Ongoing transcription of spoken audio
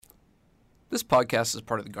This podcast is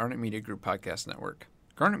part of the Garnet Media Group podcast network.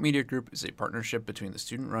 Garnet Media Group is a partnership between the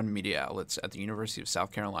student-run media outlets at the University of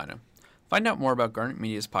South Carolina. Find out more about Garnet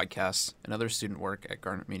Media's podcasts and other student work at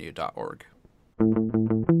garnetmedia.org.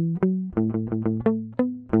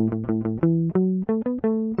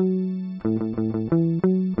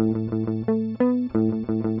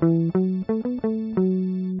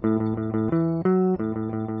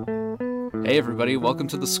 Hey everybody, welcome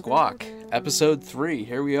to The Squawk, episode 3.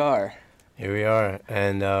 Here we are. Here we are,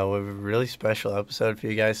 and we have a really special episode for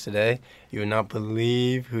you guys today. You would not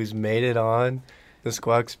believe who's made it on. The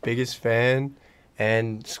Squawk's biggest fan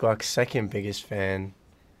and Squawk's second biggest fan.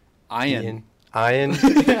 Ian,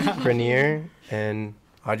 Grenier, and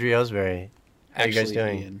Audrey Elsberry. How are you guys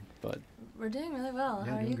doing? Ian, but We're doing really well.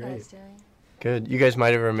 How are you guys doing? Good. You guys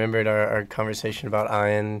might have remembered our conversation about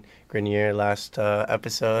Ian Grenier last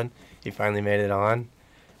episode. He finally made it on.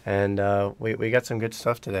 And we got some good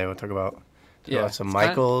stuff today. We'll talk about some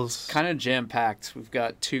Michaels. Kind of jam-packed. We've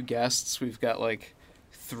got 2 guests. We've got like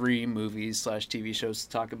 3 movies/TV shows to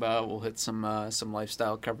talk about. We'll hit some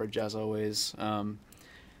lifestyle coverage as always.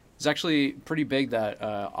 It's actually pretty big that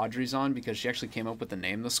Audrey's on because she actually came up with the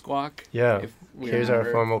name The Squawk. Yeah, here's our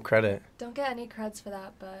formal credit. Don't get any creds for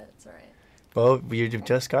that, but it's all right. Well, you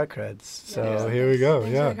just got creds, so Yeah. here we go.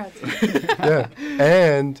 Yeah.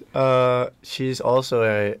 And she's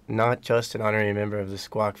also not just an honorary member of the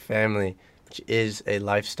Squawk family, which is a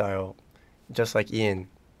lifestyle, just like Ian.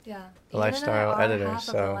 Yeah. A lifestyle editor. Half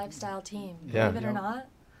of the lifestyle team. Yeah. Believe it or not.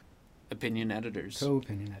 Opinion editors.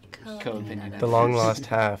 Co-opinion editors. Co-opinion editors. The long lost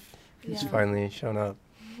half has Yeah. finally shown up.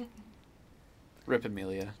 Rip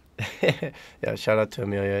Amelia. Yeah, shout out to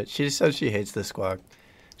Amelia. She says she hates the Squawk.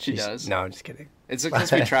 She does? No, I'm just kidding. It's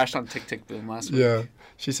because we trashed on Tick Tick Boom last week. Yeah.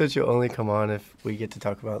 She said she'll only come on if we get to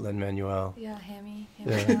talk about Lin-Manuel. Yeah, Hammy.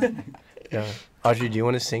 Yeah. Yeah. Audrey, do you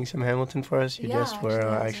want to sing some Hamilton for us? You Yeah, just were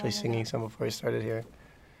actually, actually singing some before we started here.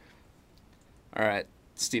 All right,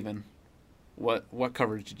 Steven. What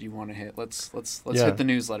coverage did you want to hit? Let's Yeah. hit the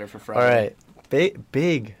newsletter for Friday. All right.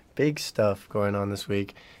 Big stuff going on this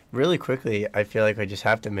week. Really quickly, I feel like I just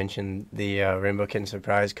have to mention the Rainbow Kitten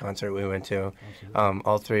Surprise concert we went to.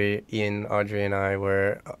 All 3, Ian, Audrey, and I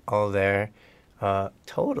were all there.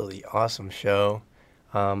 Totally awesome show.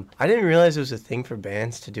 I didn't realize it was a thing for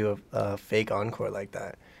bands to do a fake encore like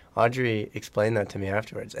that. Audrey explained that to me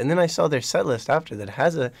afterwards. And then I saw their set list after that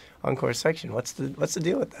has a encore section. What's the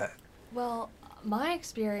deal with that? Well, my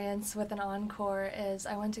experience with an encore is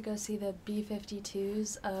I went to go see the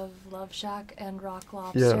B-52s of Love Shack and Rock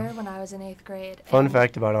Lobster when I was in 8th grade. Fun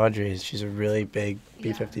fact about Audrey is she's a really big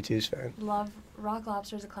B-52s fan. Love Rock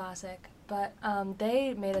Lobster is a classic, but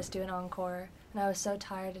they made us do an encore, and I was so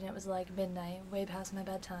tired, and it was like midnight, way past my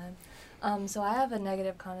bedtime. So I have a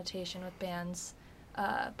negative connotation with bands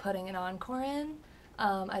putting an encore in.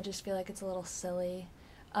 I just feel like it's a little silly.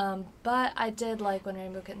 But I did like when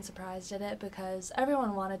Rainbow Kitten Surprise did it because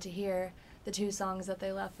everyone wanted to hear the 2 songs that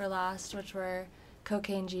they left for last, which were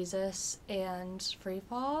Cocaine Jesus and Free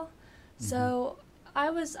Fall. Mm-hmm. So I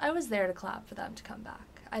was there to clap for them to come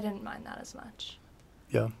back. I didn't mind that as much.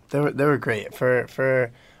 Yeah, they were great for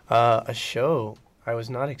a show. I was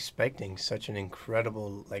not expecting such an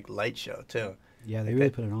incredible light show too. Yeah, they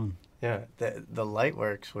really put it on. Yeah, the light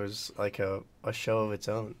works was like a show of its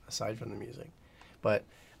own aside from the music, but.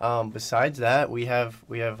 Besides that, we have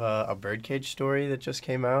a birdcage story that just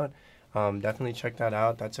came out. Definitely check that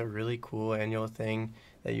out. That's a really cool annual thing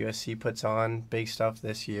that USC puts on. Big stuff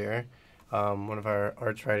this year. One of our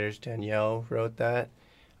arts writers, Danielle, wrote that.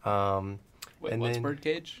 What's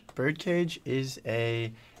Birdcage? Birdcage is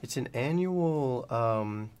it's an annual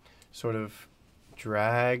sort of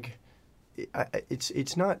drag.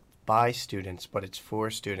 It's not by students, but it's for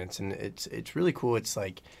students, and it's really cool. It's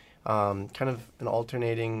like kind of an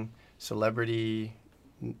alternating celebrity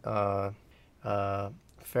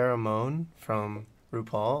pheromone from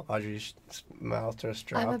RuPaul. Audrey's mouth just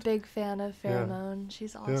dropped. I'm a big fan of Pheromone. Yeah.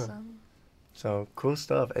 She's awesome. Yeah. So cool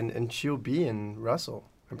stuff, and she'll be in Russell,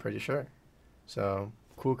 I'm pretty sure. So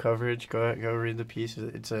cool coverage. Go read the piece.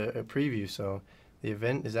 It's a preview. So the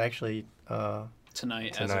event is actually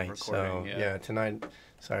tonight as of recording. So yeah, tonight.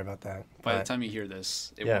 Sorry about that. By the time you hear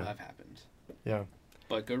this, it will have happened. Yeah.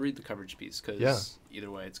 But go read the coverage piece because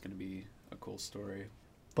either way, it's going to be a cool story.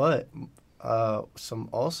 But some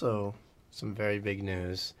very big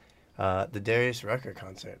news. The Darius Rucker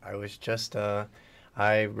concert. I was just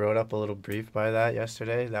I wrote up a little brief by that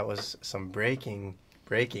yesterday. That was some breaking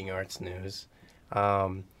arts news.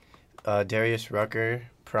 Darius Rucker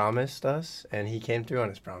promised us, and he came through on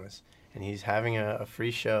his promise. And he's having a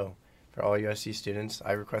free show for all USC students.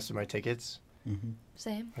 I requested my tickets. Mm-hmm.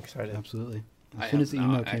 Same. Excited. Absolutely. I As soon as the have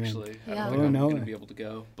email not, came actually. in. I Yeah. don't think Oh, I'm no going to way. be able to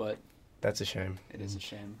go, but That's a shame. it is a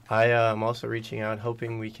shame. I am also reaching out,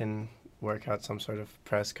 hoping we can work out some sort of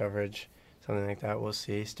press coverage, something like that. We'll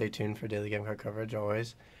see. Stay tuned for Daily Gamecock coverage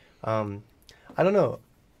always. I don't know.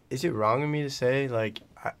 Is it wrong of me to say, like,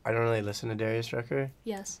 I don't really listen to Darius Rucker?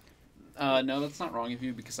 Yes. No, that's not wrong of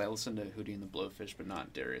you because I listen to Hootie and the Blowfish, but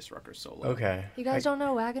not Darius Rucker solo. Okay. You guys don't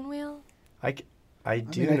know Wagon Wheel? I do I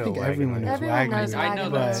know think Wagon everyone Wheel. knows Everyone Wagon knows Wheel. I know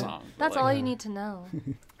Wagon that Wheel. song. but, That's like, all you need to know.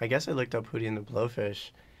 I guess I looked up Hootie and the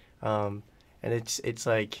Blowfish, and it's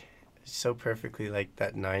like so perfectly like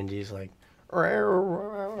that 90s like.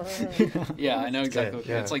 Yeah, I know It's exactly. good,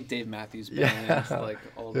 yeah. It's like Dave Matthews Band, Yeah. like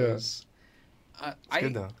all Yeah. those. It's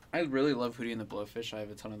good though. I really love Hootie and the Blowfish. I have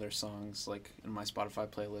a ton of their songs like in my Spotify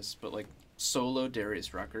playlist, but like solo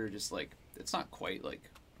Darius Rucker, just like it's not quite like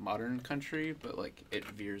modern country, but like it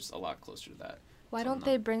veers a lot closer to that. Why So don't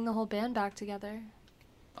they bring the whole band back together?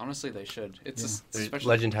 Honestly, they should. It's Yeah. especially.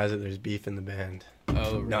 Legend has it there's beef in the band.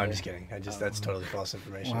 Oh, really? No, I'm just kidding. That's totally false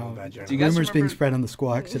information. Wow. I'm a bad Do you journalist. guys Rumors being remember- spread on the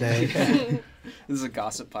squawk today. This is a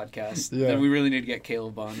gossip podcast. Yeah. Then we really need to get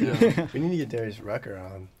Caleb on. Yeah. We need to get Darius Rucker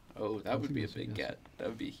on. Oh, that would be a Yes, big yes. get. That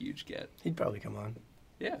would be a huge get. He'd probably come on.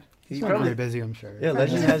 Yeah. He's He's not probably very busy, I'm sure. Yeah,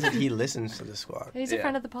 Legend has it he listens to the squawk. He's a Yeah.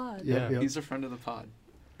 friend of the pod. Yeah. Yeah. He's a friend of the pod.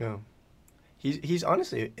 Yeah. He's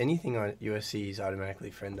honestly anything on USC he's automatically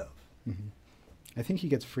a friend of. Mm-hmm. I think he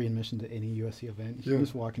gets free admission to any USC event. He Yeah. can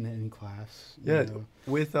just walk into any class. you Yeah. know.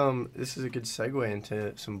 With this is a good segue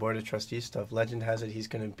into some board of trustees stuff. Legend has it he's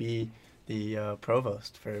going to be the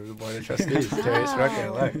provost for the board of trustees. Darius Rucker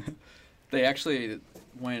elect. They actually,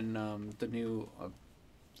 when the new,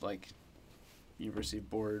 like, University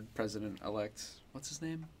Board president-elect, what's his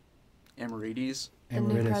name? Amorides? The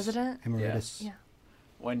new president? Emeritus. Yeah.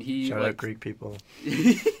 When he, Shout out like, Greek people.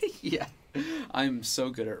 yeah. I'm so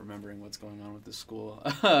good at remembering what's going on with the school.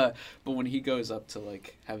 But when he goes up to,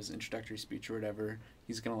 like, have his introductory speech or whatever,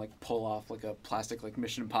 he's going to, like, pull off, like, a plastic, like,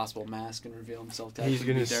 Mission Impossible mask and reveal himself to He's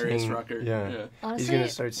actually gonna be Darius sing- Rucker. yeah. Honestly, He's going to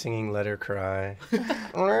start singing Let Her Cry.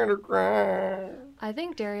 Let Her Cry. I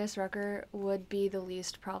think Darius Rucker would be the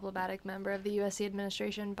least problematic member of the USC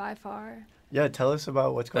administration by far. Yeah, tell us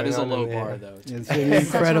about what's going That is a on. low in bar, there. though. Yeah, it's Such an a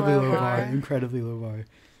incredibly low low bar. bar. Incredibly low bar.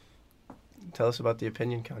 Tell us about the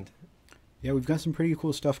opinion content. Yeah, we've got some pretty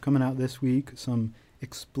cool stuff coming out this week. Some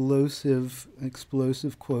explosive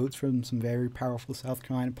quotes from some very powerful South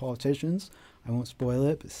Carolina politicians. I won't spoil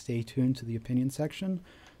it, but stay tuned to the opinion section.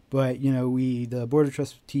 But, you know, the Board of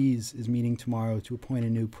Trustees is meeting tomorrow to appoint a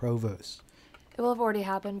new provost. It will have already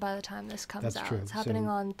happened by the time this comes That's out. true. It's happening So-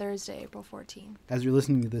 on Thursday, April 14th. As you're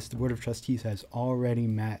listening to this, the Board of Trustees has already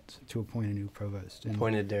met to appoint a new provost. And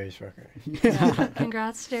Appointed Darius Rucker.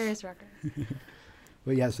 Congrats to Darius Rucker.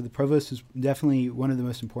 But yeah, so the provost is definitely one of the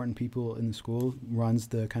most important people in the school, runs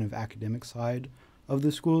the kind of academic side of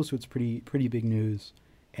the school, so it's pretty big news,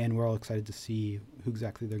 and we're all excited to see who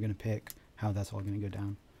exactly they're going to pick, how that's all going to go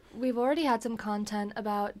down. We've already had some content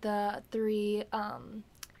about the three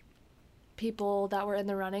people that were in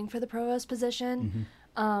the running for the provost position.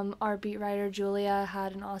 Mm-hmm. Our beat writer Julia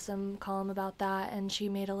had an awesome column about that, and she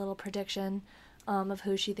made a little prediction of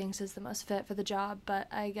who she thinks is the most fit for the job. But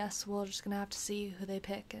I guess we're just gonna have to see who they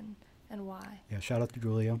pick and why. Yeah, shout out to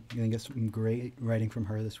Julia. You're going to get some great writing from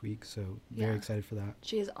her this week, so very Yeah. excited for that.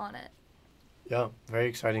 She is on it. Yeah, very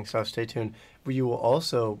exciting stuff. Stay tuned. You will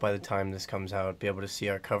also, by the time this comes out, be able to see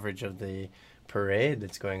our coverage of the parade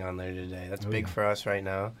that's going on there today. That's Oh, big yeah. for us right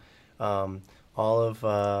now. All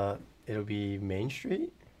of it'll be Main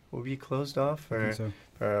Street will be closed off I for, think so.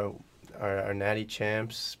 for our Natty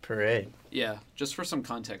Champs parade. Yeah, just for some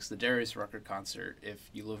context, the Darius Rucker concert, if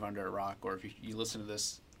you live under a rock or if you listen to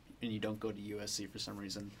this and you don't go to USC for some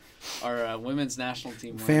reason, our women's national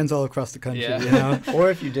team won. Fans all across the country, Yeah. you know?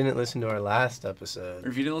 Or if you didn't listen to our last Or episode.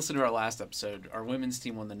 if you didn't listen to our last episode, our women's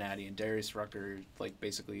team won the Natty, and Darius Rucker, like,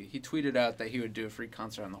 basically, he tweeted out that he would do a free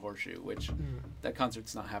concert on the Horseshoe, which that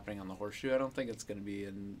concert's not happening on the Horseshoe. I don't think it's going to be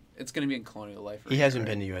in. It's going to be in Colonial Life. He hasn't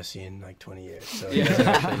been to USC in like 20 years, so he Yeah. doesn't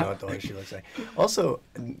actually know what the horseshoe looks like. Also,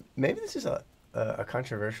 maybe this is a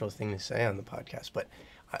controversial thing to say on the podcast, but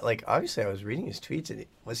like obviously I was reading his tweets and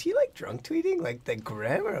was he like drunk tweeting? Like the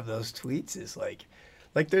grammar of those tweets is like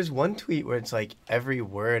there's one tweet where it's like every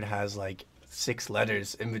word has like 6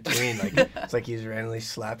 letters in between. Like it's like he's randomly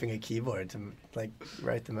slapping a keyboard to like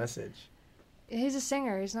write the message. He's a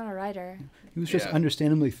singer. He's not a writer. He was just Yeah.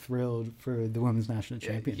 understandably thrilled for the women's national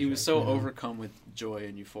Yeah, championship. he was so you know? overcome with joy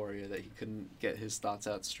and euphoria that he couldn't get his thoughts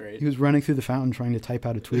out straight. He was running through the fountain trying to type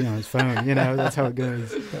out a tweet on his phone. You know, that's how it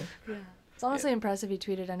goes. Yeah. It's honestly impressive he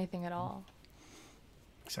tweeted anything at all.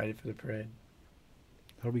 Excited for the parade.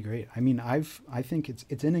 That'll be great. I mean, I think it's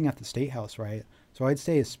ending at the State House, right? So I'd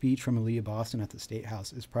say a speech from Aaliyah Boston at the State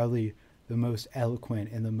House is probably the most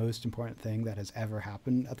eloquent and the most important thing that has ever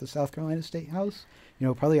happened at the South Carolina State House. You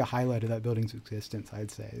know, probably a highlight of that building's existence,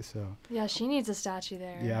 I'd say. So Yeah, she needs a statue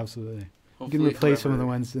there. yeah, absolutely. You Hopefully can replace some of the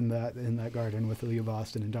whoever- ones in that garden with Aaliyah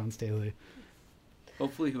Boston and John Staley.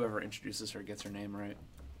 Hopefully whoever introduces her gets her name right.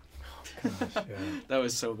 Gosh, yeah. That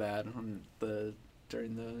was so bad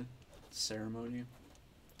during the ceremony.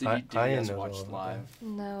 Did I you didn't guys know watch all of that. live?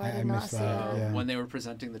 No, I I did not missed see that, that. yeah. When they were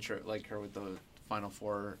presenting her with the Final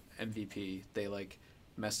Four MVP, they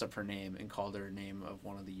messed up her name and called her name of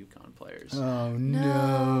one of the UConn players. Oh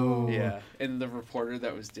No. no! Yeah, and the reporter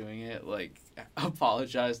that was doing it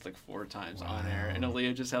apologized 4 times on air, and Wow.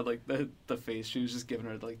 Aaliyah just had the face. She was just giving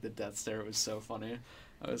her the death stare. It was so funny.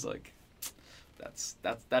 I was like,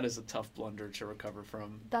 that is a tough blunder to recover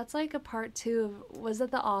from. That's like a part 2 of, was it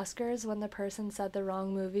the Oscars when the person said the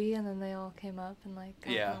wrong movie and then they all came up and got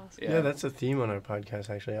Yeah, the Oscar? Yeah, that's a theme on our podcast,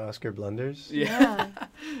 actually. Oscar blunders. Yeah.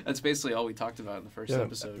 That's basically all we talked about in the first Yeah,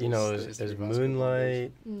 episode. you know, was the there's history of Oscar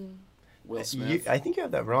Moonlight. Mm. Will Smith. I think you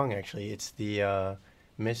have that wrong, actually. It's the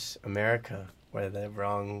Miss America, where the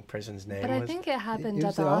wrong person's name But was. I think it happened It at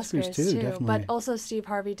was the the Oscars Oscars, too, too. definitely. But also Steve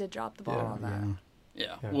Harvey did drop the ball Yeah. on that. Yeah.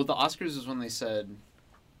 Yeah. Well, the Oscars is when they said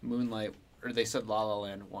Moonlight, or they said La La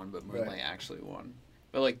Land won, but Moonlight Right. actually won.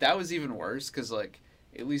 But that was even worse because at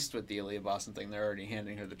least with the Aaliyah Boston thing, they're already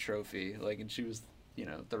handing her the trophy, and she was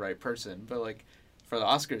the right person. But for the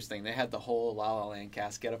Oscars thing, they had the whole La La Land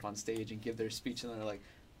cast get up on stage and give their speech, and they're like,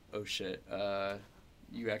 "Oh shit,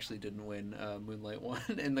 you actually didn't win. Moonlight won."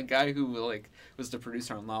 And the guy who was the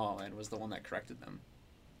producer on La La Land was the one that corrected them.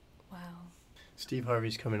 Wow. Steve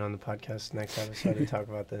Harvey's coming on the podcast next episode to talk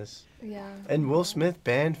about this. Yeah. And Will Smith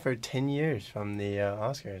banned for 10 years from the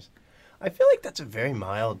Oscars. I feel like that's a very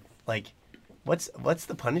mild, what's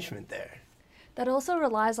the punishment there? That also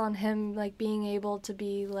relies on him being able to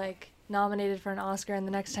be nominated for an Oscar in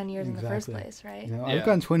the next 10 years in the first Exactly. place, right? You know, Yeah. I've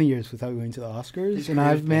gone 20 years without going to the Oscars, His and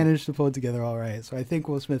career's I've been- managed to pull it together all right. So I think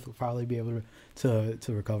Will Smith will probably be able to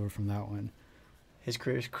recover from that one. His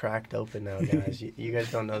career's cracked open now, guys. you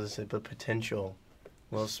guys don't know this, but potential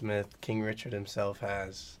Will Smith, King Richard himself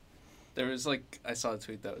has. There was I saw a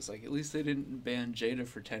tweet that was at least they didn't ban Jada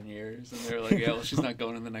for 10 years. And they were yeah, well, she's not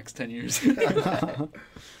going in the next 10 years.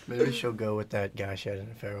 Maybe she'll go with that guy she had an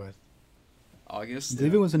affair with. August. I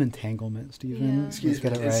believe it was an entanglement, Stephen. Yeah. Excuse me.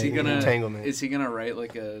 Get it Is right. he gonna- Entanglement. Is he going to write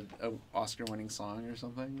a Oscar-winning song or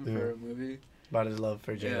something Yeah. for a movie? About his love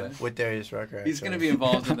for Jada. Yeah. With Darius Rucker. He's going to actually. be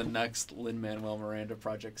involved in the next Lin-Manuel Miranda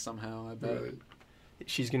project somehow, I bet. Right.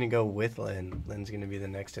 She's going to go with Lin. Lin's going to be the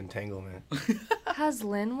next entanglement. Has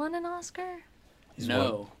Lin won an Oscar? He's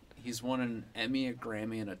No. He's won an Emmy, a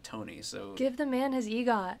Grammy, and a Tony, so Give the man his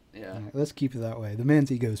EGOT. yeah. Yeah, let's keep it that way. The man's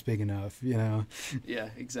ego is big enough, you know. Yeah,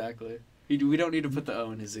 exactly. We don't need to put the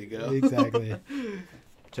O in his ego. Exactly.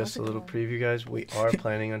 Just That's a a little good one. preview, guys. We are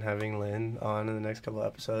planning on having Lin on in the next couple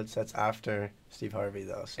episodes. That's after Steve Harvey,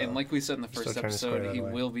 though. So. And like we said in the Still first trying to square episode, that he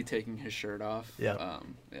away. will be taking his shirt off. Yeah.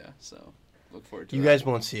 Yeah, so look forward to You that. guys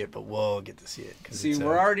won't see it, but we'll get to see it. 'Cause See, it's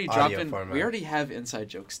we're a already audio dropping. format. We already have inside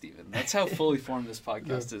jokes, Steven. That's how fully formed this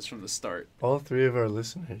podcast is from the start. All 3 of our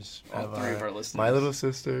listeners. All have 3 of our listeners. My little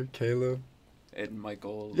sister, Kayla. And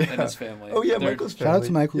Michael Yeah. and his family. Oh, yeah, They're- Michael's Shout out to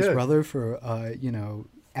family. Michael's Yeah. brother for,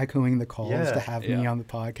 echoing the calls Yeah. to have me on the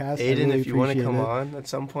podcast. I Aiden, really if you want to appreciate come it. on at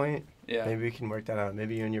some point, Yeah. maybe we can work that out.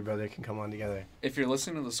 Maybe you and your brother can come on together. If you're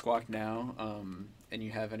listening to the Squawk now, and you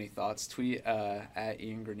have any thoughts, tweet at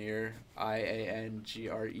Ian Grenier,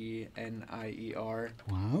 IANGRENIER.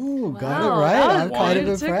 Wow, got Wow, it right. that I'm was kind of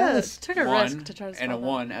good. Took a- impressed. Took a risk to try to spell and a that.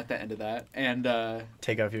 1 at the end of that. And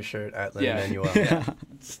Take off your shirt at Lin yeah, Manuel. yeah.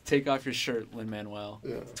 Take off your shirt, Lin-Manuel.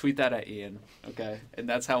 Yeah. Tweet that at Ian, okay? And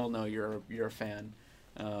that's how we'll know you're a fan.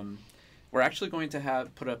 We're actually going to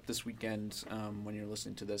put up this weekend, when you're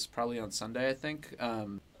listening to this, probably on Sunday, I think,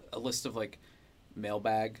 a list of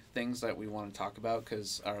mailbag things that we want to talk about,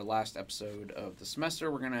 because our last episode of the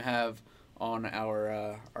semester, we're going to have on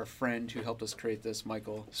our friend who helped us create this,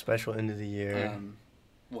 Michael. Special end of the year.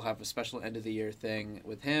 We'll have a special end of the year thing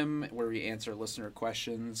with him where we answer listener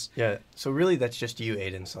questions. Yeah, so really that's just you,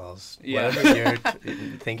 Aiden Sauls. Yeah. Whatever you're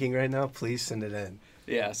thinking right now, please send it in.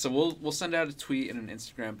 Yeah, so we'll send out a tweet and an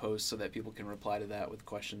Instagram post so that people can reply to that with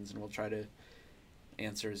questions, and we'll try to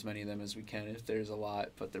answer as many of them as we can. If there's a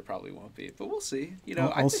lot, but there probably won't be. But we'll see.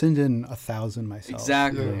 I'll send in 1,000 myself.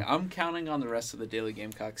 Exactly. Yeah. I'm counting on the rest of the Daily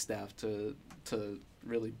Gamecock staff to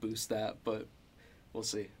really boost that, but we'll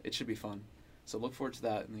see. It should be fun. So look forward to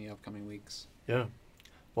that in the upcoming weeks. Yeah.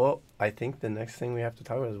 Well, I think the next thing we have to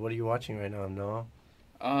talk about is what are you watching right now, Noah?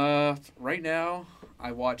 Right now,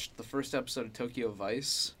 I watched the first episode of Tokyo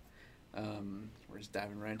Vice. We're just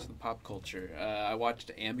diving right into the pop culture. I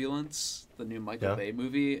watched Ambulance, the new Michael Bay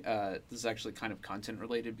movie. This is actually kind of content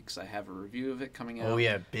related because I have a review of it coming out. Oh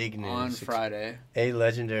yeah, big news on Friday. A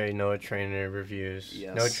legendary Noah Trainer reviews.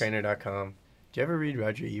 Yes. NoahTrainer.com. Do you ever read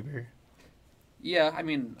Roger Ebert? Yeah, I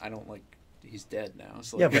mean, I don't like. He's dead now.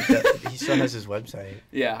 So Yeah, like, but he still has his website.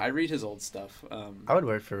 yeah, I read his old stuff. I would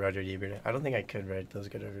work for Roger Ebert. I don't think I could write those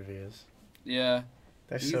good of reviews. Yeah.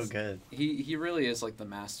 They're so good. He really is like the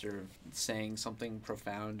master of saying something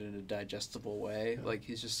profound in a digestible way. Like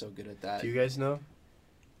he's just so good at that. Do you guys know?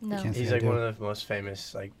 No. Can't say He's I like do. one of the most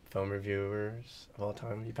famous like film reviewers of all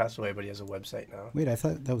time. He passed away, but he has a website now. Wait, I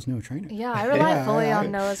thought that was Noah Trainer. Yeah, I rely fully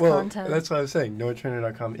on Noah's content. That's what I was saying.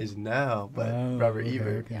 NoahTrainer.com is now, but Robert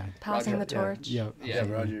Ebert. Yeah. Passing Roger- the torch. Yeah. Yeah,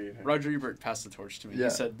 Yeah, Roger Ebert. Roger Ebert passed the torch to me. Yeah. He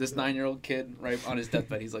said, this 9-year-old kid, right on his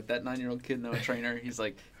deathbed, he's like, that 9-year-old kid, Noah Trainer, he's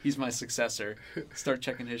like, he's my successor. Start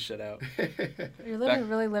checking his shit out. You're Back-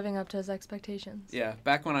 really living up to his expectations. Yeah,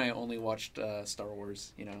 back when I only watched Star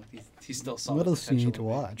Wars, you know, he still saw What the else do you need to potential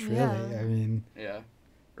in me. watch, really? Yeah. I mean, Yeah,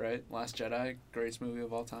 right? Last Jedi, greatest movie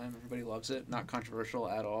of all time. Everybody loves it. Not controversial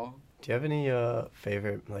at all. Do you have any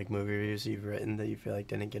favorite like movie reviews you've written that you feel like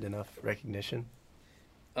didn't get enough recognition?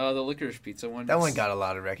 The Licorice Pizza one. That one got a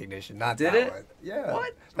lot of recognition. Not Did that it? one. Yeah.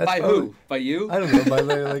 What? That's By probably- who? By you? I don't know. By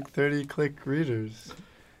like 30 click readers.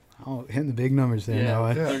 oh, hitting the big numbers there, Yeah,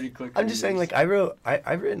 Noah. 30 click I'm just saying, reviews. like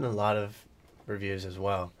I've written a lot of reviews as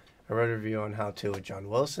well. I wrote a review on How To with John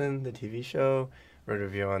Wilson, the TV show. Wrote a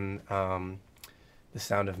review on The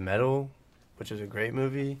Sound of Metal, which is a great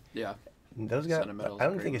movie. Yeah. And those guys, Sound of Metal is I a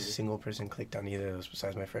don't great think a movie. single person clicked on either of those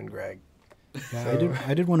besides my friend Greg. Yeah, So-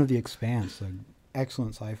 I did one of The Expanse, an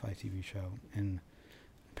excellent sci-fi TV show, and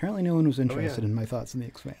apparently no one was interested yeah. in my thoughts on The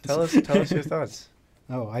Expanse. Tell us your thoughts.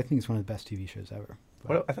 Oh, I think it's one of the best TV shows ever.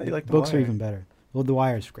 What, I thought you liked The books Wire. are even better. Well, The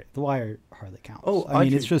Wire's great. The Wire hardly counts. Oh, I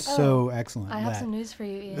mean, it's Audrey. just so excellent. I have that- some news for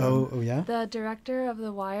you, Ian. Oh, yeah? The director of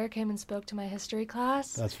The Wire came and spoke to my history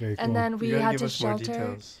class. That's very cool. And then we You gotta had give to us more shelter.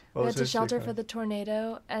 details. We What had was to his shelter take for on? the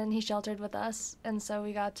tornado, and he sheltered with us, and so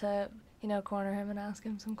we got to, corner him and ask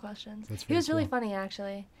him some questions. That's He very was really cool. funny,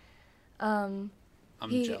 actually. I'm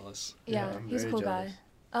he- jealous. Yeah, I'm he's a very cool jealous.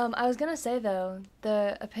 guy. I was gonna say though,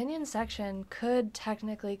 the opinion section could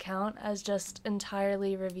technically count as just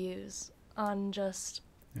entirely reviews on just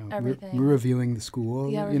You know, everything. We're reviewing the school,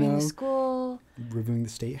 you reviewing know, the school. reviewing the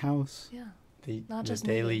State House. Yeah, The Not just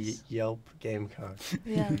Daily movies. Yelp Gamecock.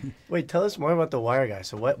 yeah. Wait, tell us more about the Wire guy.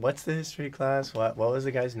 So what's the history class? What was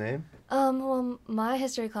the guy's name? Well, my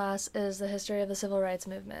history class is the history of the civil rights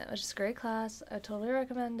movement, which is a great class. I totally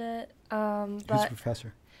recommend it. Who's the But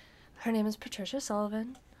professor? her name is Patricia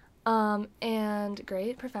Sullivan, and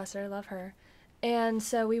great professor, love her. And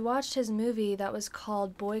so we watched his movie that was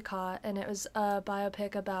called Boycott, and it was a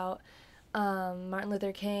biopic about Martin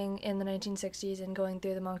Luther King in the 1960s and going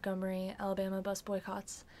through the Montgomery, Alabama bus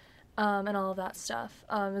boycotts, and all of that stuff.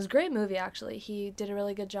 It was a great movie, actually. He did a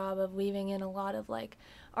really good job of weaving in a lot of like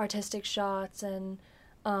artistic shots and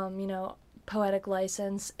poetic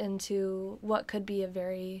license into what could be a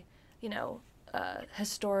very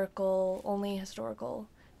historical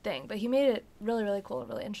thing, but he made it really, really cool and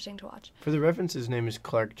really interesting to watch. For the reference, his name is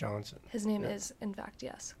Clark Johnson. His name Yeah. is, in fact,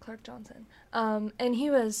 yes, Clark Johnson. And he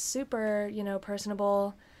was super,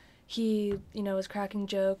 personable. He, was cracking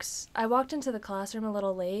jokes. I walked into the classroom a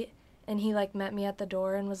little late, and he, met me at the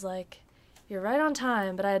door and was like, "You're right on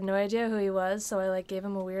time," but I had no idea who he was, so I, gave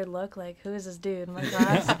him a weird look, who is this dude in my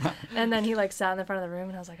class? And then he, sat in the front of the room,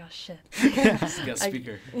 and I was like, oh, shit. Guest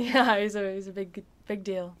speaker. Yeah, he's a big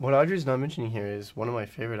deal. What Audrey's not mentioning here is one of my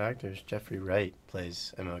favorite actors, Jeffrey Wright,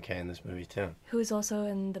 plays MLK in this movie too. Who's also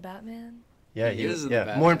in The Batman? Yeah, He is in the yeah.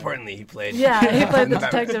 Batman. More importantly, he played. Yeah, he played the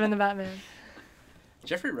Batman. detective in The Batman.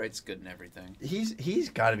 Jeffrey Wright's good in everything. He's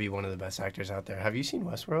got to be one of the best actors out there. Have you seen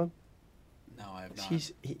Westworld? No, I have not.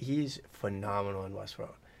 He's phenomenal in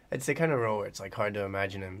Westworld. It's the kind of role where it's hard to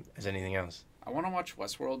imagine him as anything else. I want to watch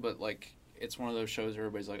Westworld, but it's one of those shows where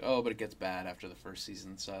everybody's like, oh, but it gets bad after the first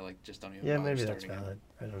season, so I just don't even Yeah, bother maybe that's starting it. valid.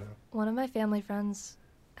 I don't know. One of my family friends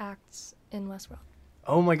acts in Westworld.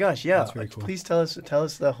 Oh my gosh, yeah. That's very cool. Please tell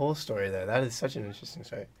us the whole story there. That is such an interesting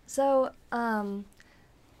story. So,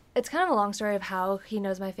 it's kind of a long story of how he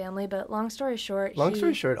knows my family, but long story short, Long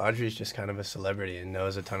story short, Audrey's just kind of a celebrity and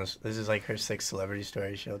knows a ton of. This is her 6th celebrity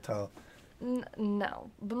story she'll tell. No,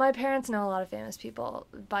 but my parents know a lot of famous people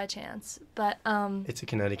by chance. But It's a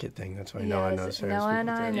Connecticut thing. That's why yeah, Noah knows famous Noah and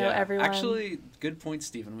people I too. know everyone. Actually, good point,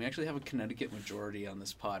 Stephen. We actually have a Connecticut majority on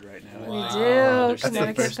this pod right now. We do. That's the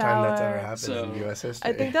Connecticut first time that's ever power. happened So, in U.S. history.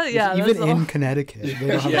 I think that yeah, Even that's in all. Connecticut, they don't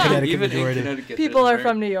have a Yeah, Connecticut even majority. in Connecticut. People there's are very-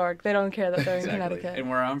 from New York. They don't care that they're in Exactly. Connecticut. And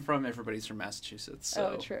where I'm from, everybody's from Massachusetts.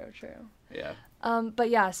 So, Oh, true. yeah. But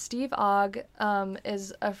yeah, Steve Ogg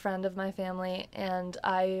is a friend of my family, and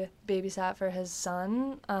I babysat for his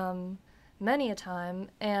son many a time.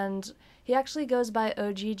 And he actually goes by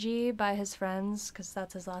OGG by his friends, because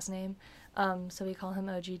that's his last name. So we call him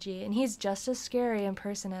OGG. And he's just as scary in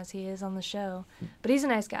person as he is on the show. But he's a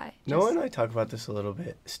nice guy. Noah and I talk about this a little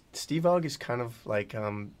bit. Steve Ogg is kind of like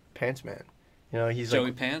Pants Man. You know, he's Joey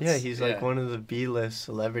like Pants? Yeah, he's like Yeah. one of the B-list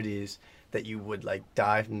celebrities that you would like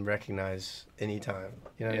dive and recognize anytime.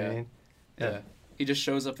 You know what I Yeah. mean? Yeah. He just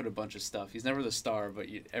shows up in a bunch of stuff. He's never the star, but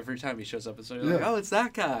every time he shows up, it's like, Yeah. oh, it's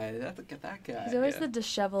that guy. That guy. He's always yeah. the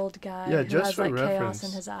disheveled guy Yeah, who just has for like chaos reference.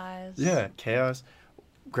 in his eyes. Yeah, Chaos,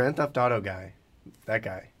 Grand Theft Auto guy, that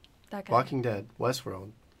guy, That guy. Walking Dead,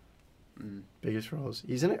 Westworld, Mm. biggest roles.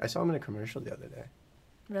 He's in it. I saw him in a commercial the other day.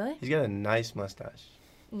 Really? He's got a nice mustache.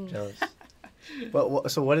 Mm. Jealous.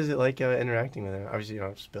 But so what is it like interacting with him? Obviously, you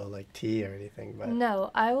don't spill like tea or anything, but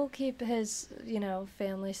No, I will keep his,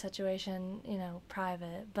 family situation,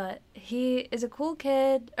 private. But he is a cool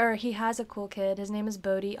kid, or he has a cool kid. His name is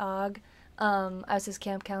Bodie Ogg. I was his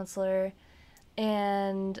camp counselor.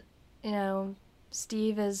 And,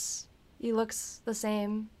 Steve he looks the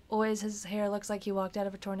same. Always his hair looks like he walked out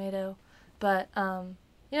of a tornado. But,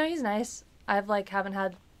 he's nice. Haven't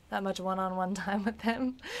had that much one-on-one time with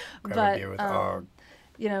him. grab a beer with Ogg.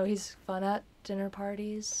 He's fun at dinner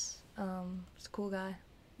parties. He's a cool guy.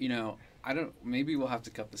 Maybe we'll have to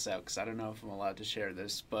cut this out because I don't know if I'm allowed to share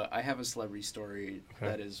this, but I have a celebrity story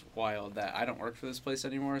that is wild that I don't work for this place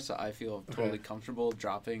anymore, so I feel totally comfortable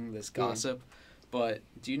dropping this gossip. But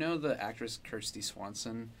do you know the actress Kirsty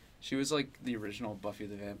Swanson? She was like the original Buffy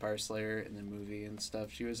the Vampire Slayer in the movie and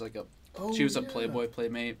stuff. She was like a Playboy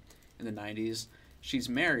playmate in the 90s. She's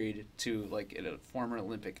married to like a former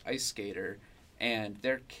Olympic ice skater, and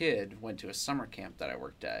their kid went to a summer camp that I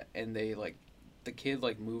worked at, and they the kid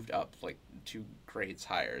moved up 2 grades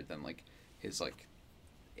higher than his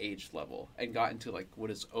age level and got into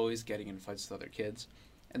what is always getting in fights with other kids.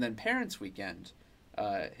 And then parents weekend,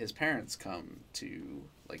 his parents come to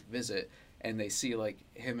visit, and they see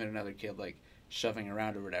him and another kid shoving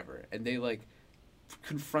around or whatever, and they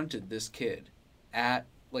confronted this kid at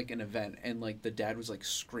an event, and the dad was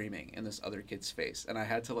screaming in this other kid's face, and I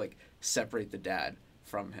had to separate the dad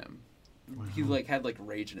from him. Wow. He had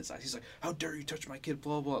rage in his eyes. He's like, how dare you touch my kid,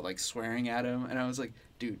 blah blah, swearing at him. And I was like,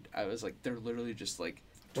 dude, they're literally just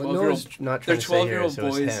 12-year-old, not they're trying to say 12-year-old here, so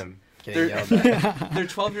it's boys. him getting yelled at. They're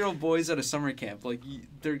 12-year-old boys at a summer camp.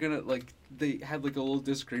 They're gonna they had a little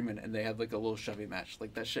disagreement, and they had a little shoving match.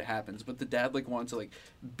 That shit happens. But the dad wanted to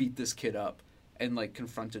beat this kid up, and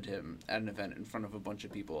confronted him at an event in front of a bunch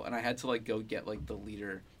of people. And I had to go get the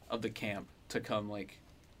leader of the camp to come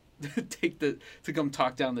to come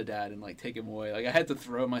talk down the dad and take him away. I had to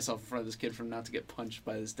throw myself in front of this kid not to get punched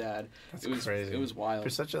by this dad. That's it was crazy. It was wild. For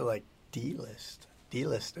such a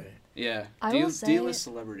D-lister. Yeah, I will say, D-list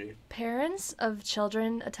celebrity. Parents of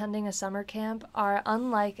children attending a summer camp are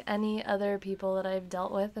unlike any other people that I've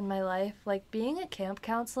dealt with in my life. Being a camp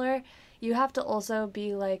counselor, you have to also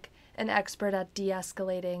be an expert at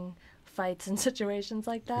de-escalating fights and situations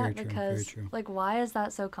like that. Very true, because very true. Why is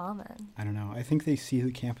that so common? I don't know. I think they see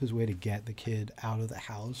the camp as a way to get the kid out of the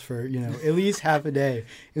house for, at least half a day.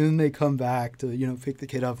 And then they come back to, pick the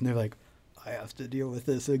kid up, and they're like, I have to deal with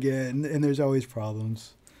this again. And there's always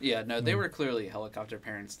problems. Yeah, no, they were clearly helicopter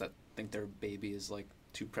parents that think their baby is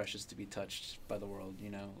too precious to be touched by the world,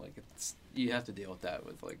 it's, you have to deal with that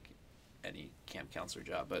with any camp counselor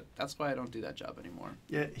job, but that's why I don't do that job anymore.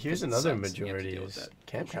 Yeah, here's another majority is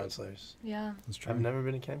camp counselors. Yeah. That's true. I've never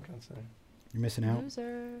been a camp counselor. You're missing out.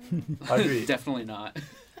 Loser. Audrey, Definitely not,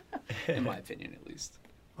 in my opinion at least.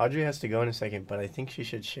 Audrey has to go in a second, but I think she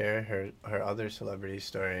should share her other celebrity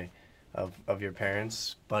story of your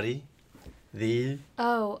parents, Buddy. My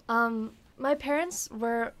parents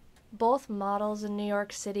were both models in New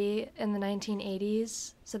York City in the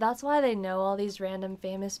 1980s, so that's why they know all these random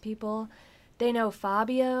famous people. They know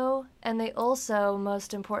Fabio, and they also,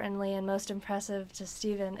 most importantly and most impressive to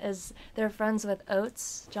Steven, is they're friends with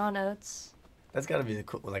Oates, John Oates. That's got to be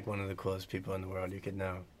one of the coolest people in the world you could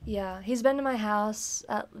know. Yeah, he's been to my house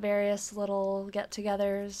at various little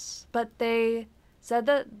get-togethers, but they said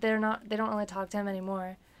that they don't really talk to him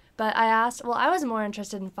anymore. But I was more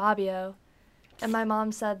interested in Fabio, and my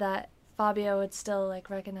mom said that Fabio would still like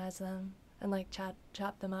recognize them and like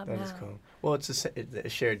chop them up That now. is cool. Well, it's a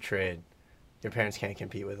shared trade. Your parents can't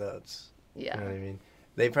compete with oats. Yeah. You know what I mean?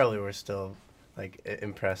 They probably were still like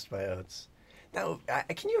impressed by oats. Now,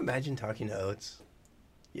 can you imagine talking to oats?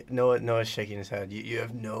 Noah's shaking his head. You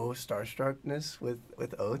have no starstruckness with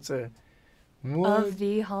oats, or what? Of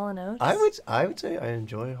the Hall and Oates? I would say I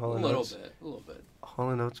enjoy Hall and A Oates. a little bit.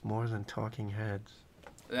 Hall and Oates more than Talking Heads.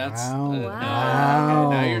 That's Wow. Wow.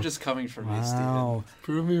 Okay, now you're just coming for me, Steven. Wow.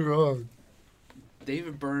 Prove me wrong.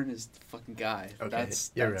 David Byrne is the fucking guy. Okay,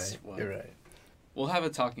 you're right. What- You're right. We'll have a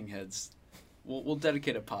Talking Heads. We'll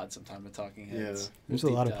dedicate a pod sometime to Talking Heads. There's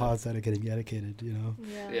We'll a lot deep of dive. pods that are getting dedicated, you know.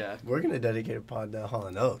 Yeah. Yeah. We're gonna dedicate a pod to Hall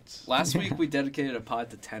and Oates. Last week we dedicated a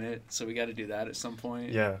pod to Tenet, so we got to do that at some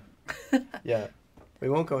point. Yeah. Yeah. We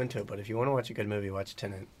won't go into it, but if you want to watch a good movie, watch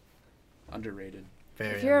Tenet. Underrated.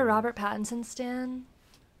 Very. If you're a underrated. Robert Pattinson stan,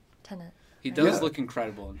 Tenet. He does Yeah. look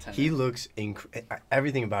incredible in Tenet. He looks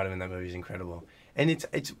everything about him in that movie is incredible, and it's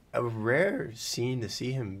a rare scene to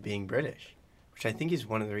see him being British, which I think is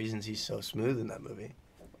one of the reasons he's so smooth in that movie.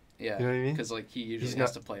 Yeah. You know what I mean? Because like he usually He's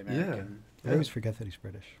has not- to play yeah. American. I always forget that he's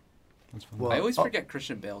British. That's fun. Well, I always oh. forget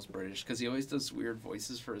Christian Bale's British because he always does weird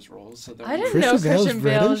voices for his roles. So then I when didn't you- know Christian Bale's Christian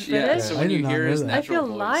Bale was British? Yeah. British. So I when did you not hear know his that. I natural feel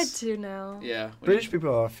voice, lied to now. Yeah. when British you-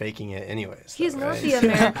 people are faking it anyways. He's though, not right? the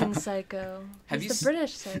American psycho. Have He's you the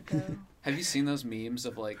British psycho. Have you seen those memes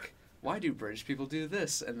of like, why do British people do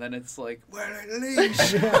this? And then it's like, well, at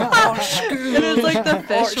least our school, It is like the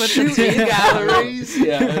fish our with the shooting teeth. galleries.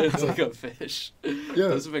 Yeah, it's like a fish. Yeah.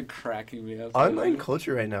 Those have been cracking me up. Online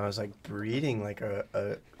culture right now is like breeding like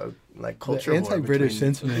a like culture The war anti-British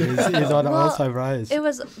between- sentiment is on an Well, all-time rise. It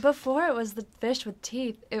was before. It was the fish with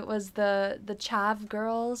teeth. It was the chav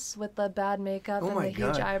girls with the bad makeup Oh and my the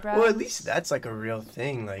huge god! eyebrows. Well, at least that's like a real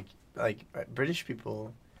thing. Like British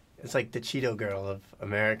people, it's like the Cheeto girl of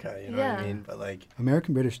America. You know what I Yeah. mean? But like,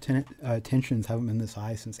 American-British tensions haven't been this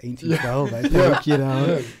high since 1812. I think you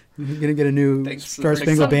know we're gonna get a new Thanks- Star thanks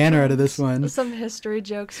Spangled some- Banner out of this one. Some history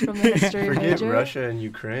jokes from the history forget major. Russia and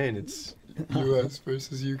Ukraine. It's U.S.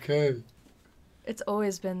 versus UK. It's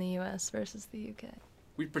always been the U.S. versus the U.K.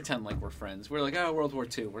 We pretend like we're friends. We're like, oh, World War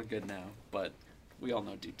II, we're good now. But we all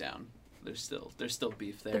know deep down, there's still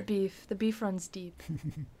beef there. The beef runs deep.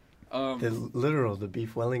 The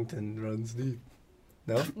beef Wellington runs deep.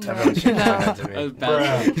 No, No. everyone shaking their No. heads at me. That was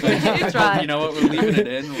bad. You But tried. you know what? We're leaving it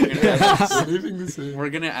in. We're gonna add, Leaving this in. we're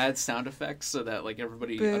gonna add sound effects so that like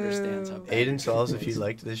everybody understands how Boo. bad Aiden it Sauls, is. if you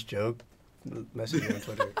liked this joke, message me on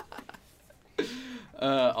Twitter.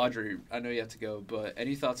 Audrey, I know you have to go, but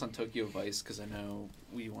any thoughts on Tokyo Vice? Because I know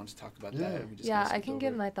we want to talk about that. Yeah. and we just Yeah, kinda I skipped can over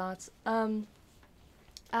give it. my thoughts.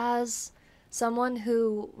 As someone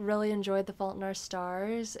who really enjoyed The Fault in Our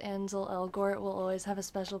Stars, Ansel Elgort will always have a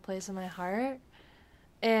special place in my heart.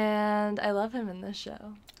 And I love him in this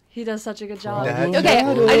show. He does such a good job. That's Okay,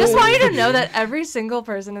 cool. I just want you to know that every single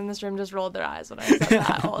person in this room just rolled their eyes when I said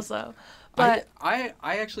that also. But I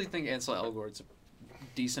actually think Ansel Elgort's a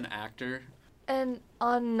decent actor. And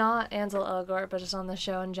on not Ansel Elgort, but just on the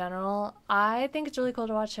show in general, I think it's really cool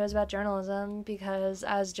to watch shows about journalism because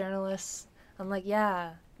as journalists, I'm like,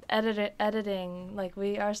 yeah, editing, like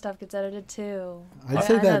our stuff gets edited too. I'd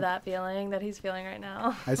say I know that- that feeling that he's feeling right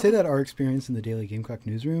now. I'd say that our experience in the Daily Gamecock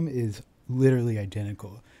newsroom is literally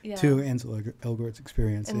identical Yeah. to Ansel Elgort's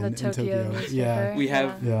experience In the in Tokyo Tokyo. newspaper. Yeah, We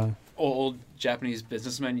have yeah. old Japanese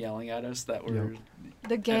businessmen yelling at us that we're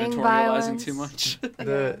The gang editorializing violence. too much.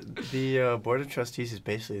 The board of trustees is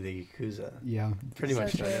basically the Yakuza. Yeah. Pretty So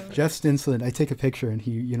much. true. done. Jeff Stinsland, I take a picture and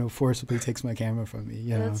he, forcibly takes my camera from me.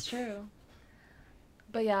 You know? That's true.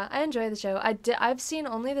 But yeah, I enjoy the show. I've seen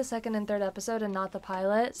only the second and third episode and not the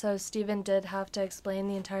pilot, so Steven did have to explain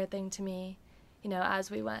the entire thing to me,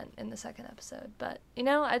 as we went in the second episode. But,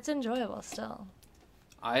 it's enjoyable still.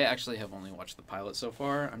 I actually have only watched the pilot so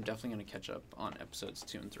far. I'm definitely going to catch up on episodes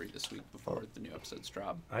 2 and 3 this week before the new episodes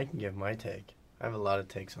drop. I can give my take. I have a lot of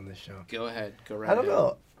takes on this show. Go ahead. Go right I don't ahead.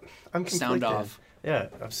 know. I'm conflicted. Sound off. Yeah,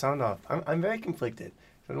 I'm sound off. I'm very conflicted.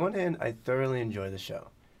 On one hand, I thoroughly enjoy the show,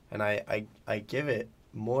 and I give it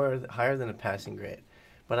higher than a passing grade.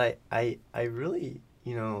 But I really,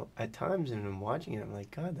 at times when I'm watching it, I'm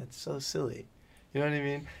like, God, that's so silly. You know what I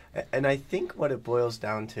mean? And I think what it boils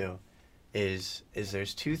down to is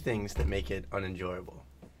there's two things that make it unenjoyable.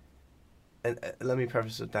 And let me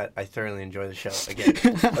preface with that I thoroughly enjoy the show again.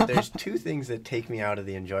 But there's two things that take me out of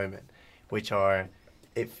the enjoyment, which are,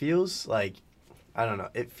 it feels like, I don't know,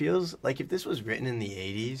 it feels like if this was written in the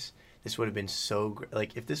 80s, this would have been so great.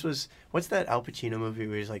 Like if this was, what's that Al Pacino movie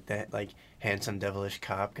where he's like that, like handsome devilish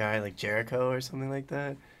cop guy, like Jericho or something like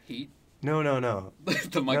that? Heat. No.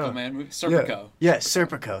 The Michael No. Mann movie, Serpico. Yeah,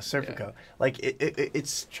 Serpico. Yeah. Like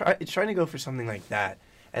it's trying to go for something like that,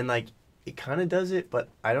 and like it kind of does it, but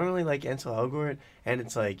I don't really like Ansel Elgort, and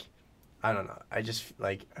it's like I don't know. I just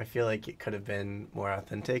like I feel like it could have been more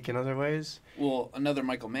authentic in other ways. Well, another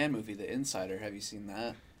Michael Mann movie, The Insider. Have you seen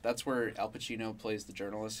that? That's where Al Pacino plays the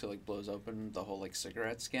journalist who like blows open the whole like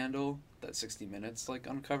cigarette scandal that 60 Minutes like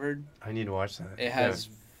uncovered. I need to watch that. It has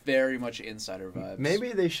very much Insider vibes.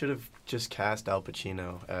 Maybe they should have just cast Al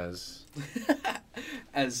Pacino as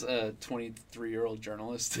as a 23-year-old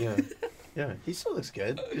journalist. yeah. Yeah, he still looks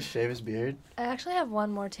good. Just shave his beard. I actually have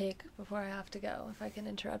one more take before I have to go, if I can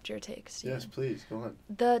interrupt your take, Steve. Yes, please. Go on.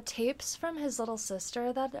 The tapes from his little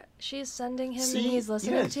sister that she's sending him See? and he's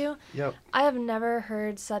listening Yes. to, Yep. I have never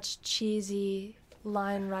heard such cheesy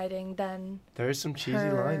line writing than There's some cheesy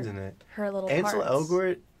lines in it. her little Ansel parts.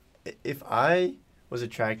 Elgort, if I was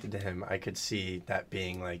attracted to him, I could see that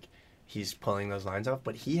being like he's pulling those lines off,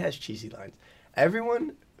 but he has cheesy lines.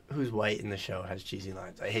 Everyone who's white in the show has cheesy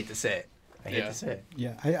lines. I hate to say it. I hate to say it.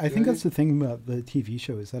 Yeah, I think that's the thing about the TV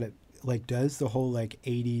show is that it like does the whole like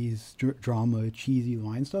 80s drama cheesy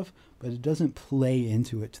line stuff, but it doesn't play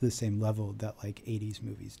into it to the same level that like 80s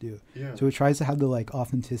movies do. Yeah. So it tries to have the like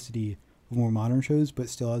authenticity of more modern shows, but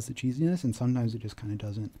still has the cheesiness, and sometimes it just kind of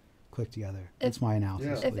doesn't click together. That's my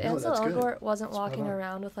analysis. Yeah. If No, Ansel that's good. Elgort wasn't Spot walking on.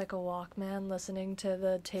 around with like a Walkman listening to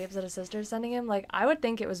the tapes that his sister's sending him, like I would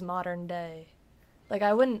think it was modern day. Like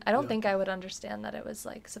I don't think I would understand that it was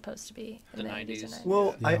like supposed to be in The the 80s. 90s.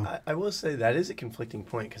 Well, Yeah. I will say that is a conflicting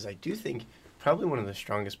point because I do think probably one of the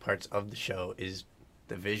strongest parts of the show is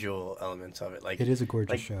the visual elements of it. Like It is a gorgeous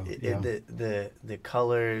like show. the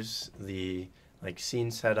colors, the like scene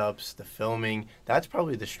setups, the filming. That's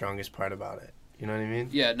probably the strongest part about it. You know what I mean?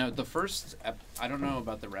 Yeah, no, the first... I don't know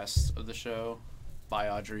about the rest of the show. Bye,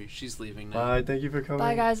 Audrey. She's leaving now. Bye. Thank you for coming.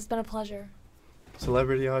 Bye guys, it's been a pleasure.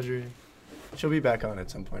 Celebrity Audrey. She'll be back on at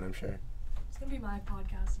some point, I'm sure. It's gonna be my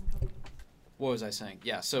podcast in a couple weeks. What was I saying?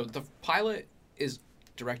 Yeah, so the pilot is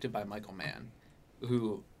directed by Michael Mann,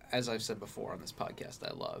 who, as I've said before on this podcast,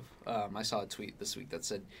 I love. I saw a tweet this week that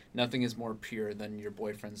said, nothing is more pure than your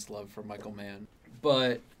boyfriend's love for Michael Mann.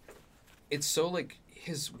 But it's so, like,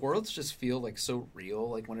 his worlds just feel, like, so real.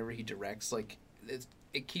 Like, whenever he directs, like,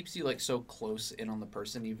 it keeps you, like, so close in on the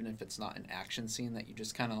person, even if it's not an action scene, that you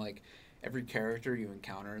just kind of, like, every character you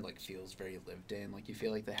encounter, like, feels very lived in. Like, you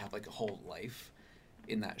feel like they have, like, a whole life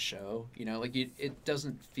in that show. You know, like, it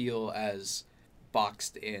doesn't feel as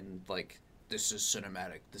boxed in, like, this is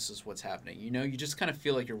cinematic, this is what's happening. You know, you just kind of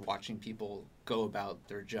feel like you're watching people go about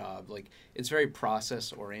their job. Like, it's very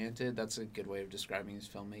process-oriented. That's a good way of describing his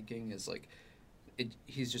filmmaking, is, like,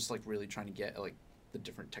 he's just, like, really trying to get, like, the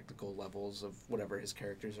different technical levels of whatever his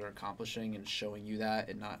characters are accomplishing and showing you that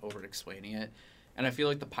and not over-explaining it. And I feel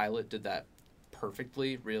like the pilot did that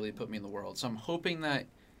perfectly, really put me in the world. So I'm hoping that,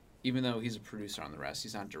 even though he's a producer on the rest,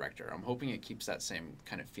 he's not a director, I'm hoping it keeps that same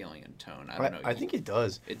kind of feeling and tone. I don't know. I think it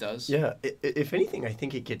does. It does? Yeah. If anything, I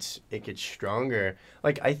think it gets stronger.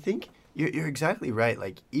 Like, I think you're exactly right.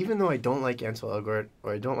 Like, even though I don't like Ansel Elgort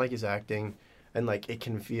or I don't like his acting, and, like, it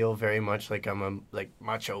can feel very much like I'm a, like,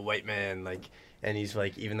 macho white man, like, and he's,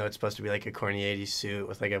 like, even though it's supposed to be, like, a corny 80s suit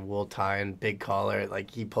with, like, a wool tie and big collar, like,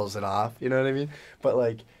 he pulls it off, you know what I mean? But,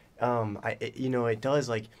 like, it does,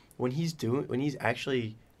 like, when he's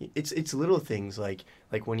actually, it's little things, like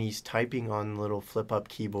when he's typing on the little flip-up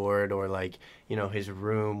keyboard, or, like, you know, his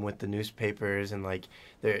room with the newspapers, and, like,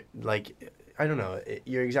 they're, like, I don't know,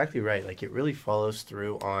 you're exactly right, like, it really follows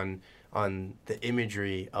through on the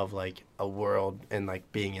imagery of, like, a world and,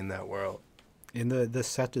 like, being in that world. And the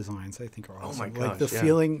set designs, I think, are awesome. my Like, the gosh, yeah.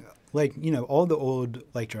 feeling, like, you know, all the old,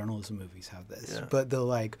 like, journalism movies have this. Yeah. But the,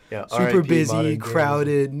 like, Yeah, super R.I.P. busy, modern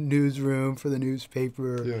crowded newsroom for the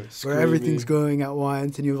newspaper, Yeah, where screaming. everything's going at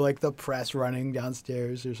once, and you have, like, the press running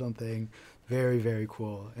downstairs or something. Very, very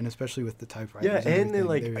cool. And especially with the typewriters. Yeah, and then, everything,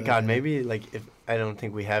 like, they really God, did. maybe, like, if I don't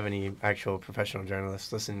think we have any actual professional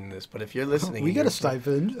journalists listening to this, but if you're listening, We and get you're a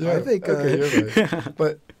stipend. Yeah, I think. okay, you're right.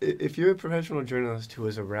 But if you're a professional journalist who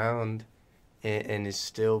is around and is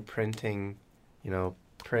still printing, you know,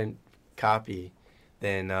 print copy,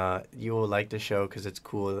 then you will like the show because it's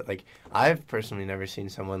cool. Like, I've personally never seen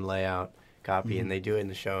someone lay out copy, and they do it in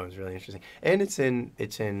the show. It's really interesting, and it's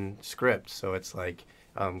in script, so it's like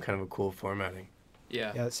kind of a cool formatting.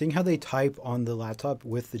 Yeah. Yeah, seeing how they type on the laptop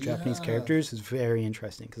with the Japanese Yeah. characters is very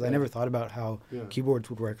interesting, because I Yeah. never thought about how Yeah.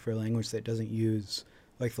 keyboards would work for a language that doesn't use,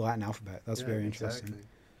 like, the Latin alphabet. That's Yeah, very interesting.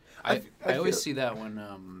 exactly. I I always feel- see that when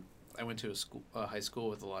I went to a high school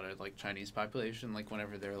with a lot of, like, Chinese population, like,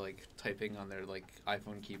 whenever they're, like, typing on their, like,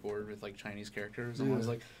 iPhone keyboard with, like, Chinese characters, I'm always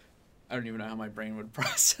like, I don't even know how my brain would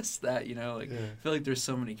process that, you know? Like, Yeah. I feel like there's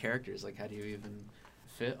so many characters. Like, how do you even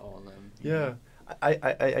fit all of them? Yeah. I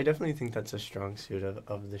definitely think that's a strong suit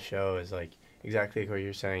of the show is, like, exactly what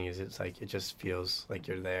you're saying is it's, like, it just feels like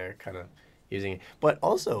you're there kind of using it. But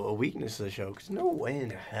also a weakness of the show, because no way in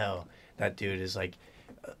hell that dude is, like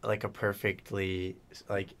a perfectly,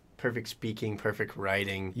 like, perfect speaking, perfect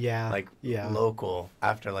writing, local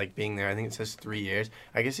after, like, being there. I think it says 3 years.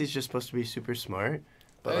 I guess he's just supposed to be super smart.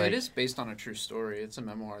 But it is based on a true story. It's a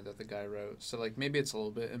memoir that the guy wrote. So, like, maybe it's a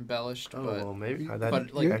little bit embellished. Oh, but, well, maybe.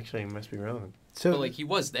 But, like, actually must be wrong. So, but, like, he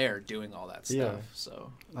was there doing all that stuff. Yeah.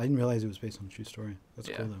 So I didn't realize it was based on a true story. That's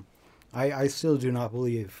Yeah. cool, though. I still do not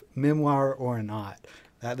believe, memoir or not,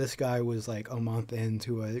 that this guy was, like, a month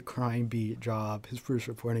into a crime beat job, his first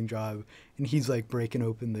reporting job, and he's, like, breaking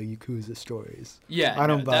open the Yakuza stories. yeah, I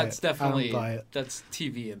don't buy that's it. definitely I don't buy it. that's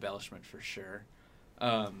TV embellishment for sure.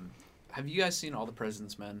 Have you guys seen All the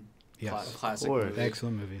President's Men? Yes. Classic Of course. movie.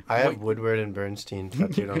 Excellent movie. I have Woodward and Bernstein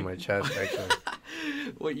tattooed on my chest, actually.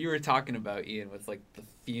 What you were talking about, Ian, with like the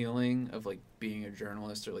feeling of like being a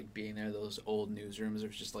journalist or like being there, those old newsrooms,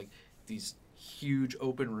 there's just like these huge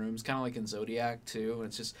open rooms, kind of like in Zodiac too. And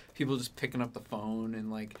it's just people just picking up the phone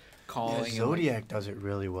and like calling. Yeah, Zodiac does it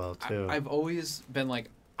really well, too. I've always been like,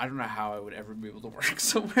 I don't know how I would ever be able to work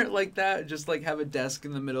somewhere like that. Just like have a desk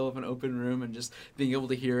in the middle of an open room and just being able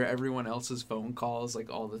to hear everyone else's phone calls like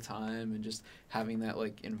all the time and just having that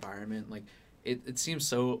like environment. Like it seems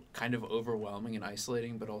so kind of overwhelming and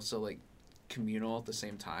isolating, but also like communal at the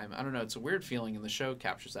same time. I don't know. It's a weird feeling, and the show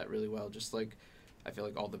captures that really well. Just like I feel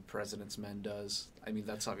like All the President's Men does. I mean,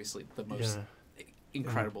 that's obviously the most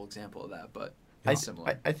incredible example of that, but it's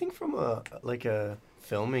similar. I think from a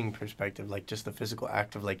filming perspective, like just the physical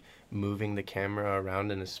act of like moving the camera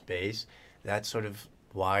around in a space, that sort of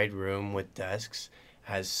wide room with desks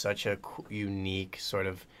has such a unique sort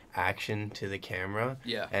of action to the camera.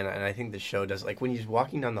 Yeah. And I think the show does, like when he's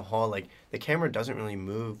walking down the hall, like the camera doesn't really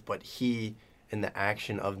move, but he and the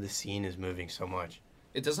action of the scene is moving so much.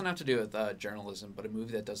 It doesn't have to do with journalism, but a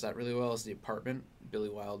movie that does that really well is The Apartment, Billy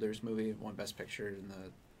Wilder's movie, won Best Picture in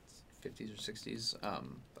the 50s or 60s,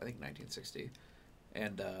 I think 1960.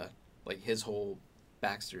 And like his whole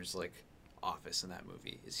Baxter's like office in that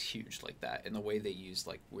movie is huge like that, and the way they use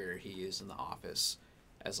like where he is in the office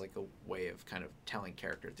as like a way of kind of telling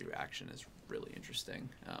character through action is really interesting.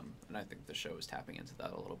 And I think the show is tapping into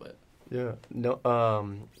that a little bit. Yeah. No.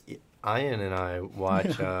 Ian and I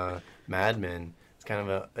watch Mad Men. It's kind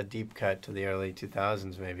of a deep cut to the early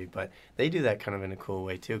 2000s maybe, but they do that kind of in a cool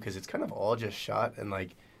way too, because it's kind of all just shot in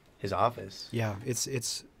like his office. Yeah,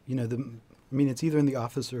 it's you know it's either in the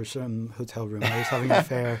office or some hotel room where he's having an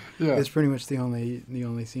affair. Yeah. It's pretty much the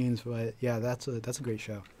only scenes, but yeah, that's a great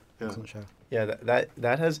show. Yeah. Excellent show. Yeah,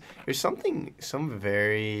 that has, there's some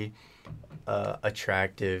very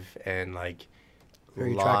attractive and like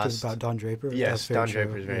Very lost. attractive about Don Draper. Yes, That's very Don true.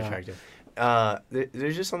 Draper is very Yeah. attractive.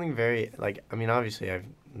 There's just something very, like, I mean, obviously I've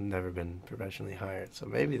never been professionally hired, so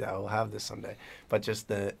maybe that will have this someday. But just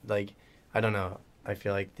the, like, I don't know, I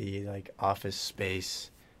feel like the, like, office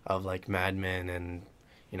space of, like, Mad Men and,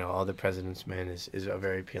 you know, All the President's Men is a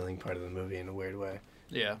very appealing part of the movie in a weird way.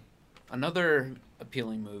 Yeah. Another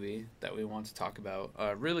appealing movie that we want to talk about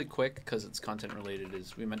really quick because it's content related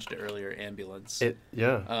is, we mentioned it earlier, Ambulance. It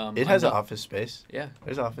has an office space. Yeah.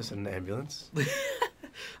 There's office in the ambulance.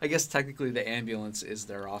 I guess technically the ambulance is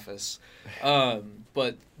their office.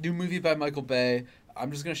 But new movie by Michael Bay.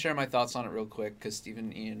 I'm just going to share my thoughts on it real quick because Stephen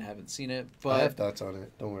and Ian haven't seen it. But I have thoughts on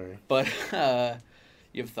it. Don't worry. But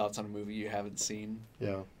you have thoughts on a movie you haven't seen.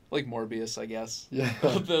 Yeah. Like Morbius, I guess. Yeah.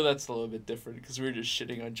 Although that's a little bit different because we were just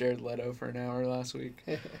shitting on Jared Leto for an hour last week.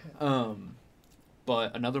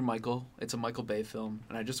 But another Michael. It's a Michael Bay film.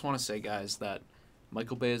 And I just want to say, guys, that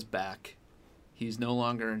Michael Bay is back. He's no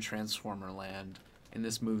longer in Transformer land. And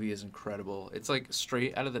this movie is incredible. It's like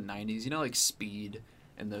straight out of the 90s. You know, like Speed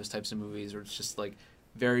and those types of movies where it's just like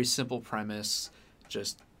very simple premise,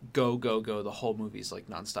 just go, go, go. The whole movie's like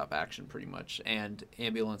nonstop action pretty much. And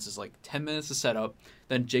Ambulance is like 10 minutes to set up.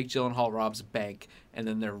 Then Jake Gyllenhaal robs a bank. And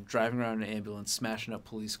then they're driving around in an ambulance, smashing up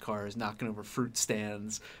police cars, knocking over fruit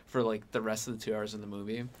stands for like the rest of the 2 hours in the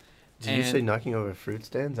movie. Did you say knocking over fruit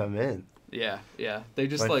stands? I'm in. Yeah. They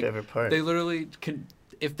just My like, favorite part. they literally can...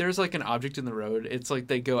 If there's, like, an object in the road, it's like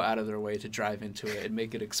they go out of their way to drive into it and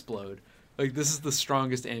make it explode. Like, this is the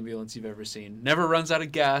strongest ambulance you've ever seen. Never runs out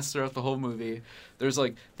of gas throughout the whole movie. There's,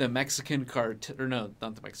 like, the Mexican cartel... Or no,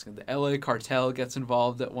 not the Mexican. The L.A. cartel gets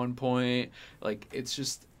involved at one point. Like, it's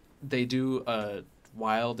just... They do,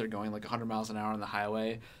 while they're going, like, 100 miles an hour on the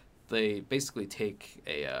highway, they basically take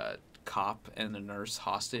a cop and a nurse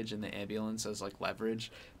hostage in the ambulance as like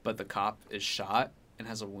leverage, but the cop is shot and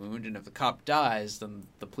has a wound, and if the cop dies, then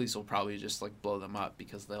the police will probably just like blow them up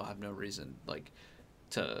because they'll have no reason like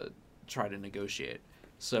to try to negotiate.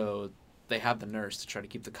 So they have the nurse to try to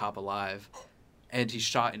keep the cop alive, and he's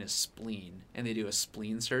shot in his spleen, and they do a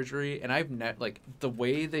spleen surgery. And I've like the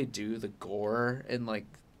way they do the gore and like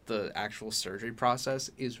the actual surgery process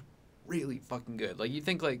is really fucking good. Like you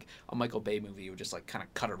think like a Michael Bay movie would just like kind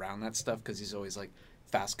of cut around that stuff because he's always like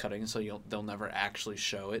fast cutting, so they'll never actually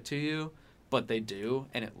show it to you, but they do,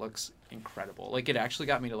 and it looks incredible. Like it actually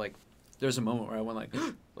got me to like, there's a moment where I went like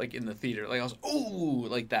like in the theater, like I was ooh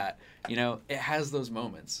like that, you know. It has those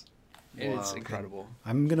moments. It's incredible.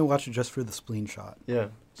 I'm gonna watch it just for the spleen shot. Yeah.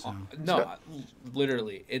 So.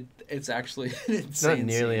 Literally, it's actually insane. It's not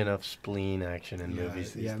nearly enough spleen action in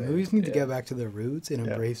movies these days. Movies need to get back to their roots and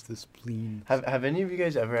embrace the spleen. Have any of you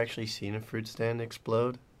guys ever actually seen a fruit stand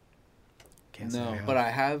explode? No, but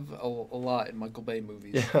I have a lot in Michael Bay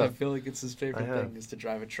movies. Yeah. I feel like it's his favorite thing is to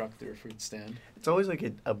drive a truck through a fruit stand. It's always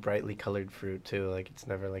like a brightly colored fruit too. Like it's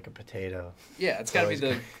never like a potato. Yeah, it's got to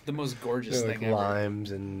be the most gorgeous thing ever.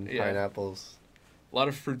 Limes and pineapples. A lot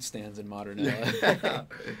of fruit stands in modern LA.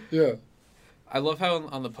 Yeah. I love how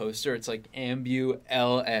on the poster it's like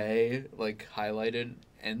AMBU-LA like highlighted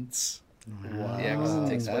ents. Wow. Yeah, because it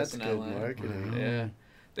takes place That's in good LA. marketing. Yeah.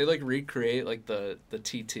 They like recreate like the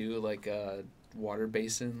T2 like water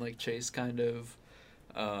basin like chase kind of.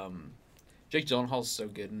 Jake Gyllenhaal's so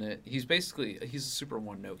good in it. He's a super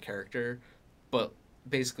one note character, but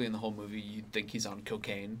basically in the whole movie you'd think he's on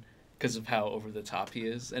cocaine because of how over the top he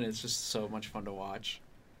is, and it's just so much fun to watch.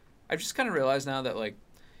 I've just kind of realized now that like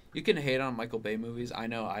you can hate on Michael Bay movies. I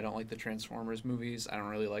know I don't like the Transformers movies. I don't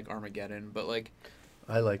really like Armageddon, but like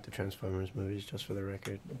I like the Transformers movies, just for the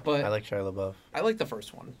record. But I like Shia LaBeouf. I like the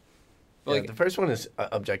first one. But Yeah, like the first one is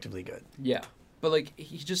objectively good. yeah, but like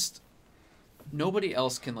he just nobody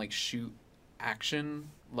else can like shoot action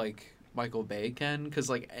like Michael Bay can, because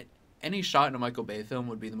like any shot in a Michael Bay film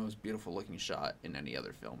would be the most beautiful looking shot in any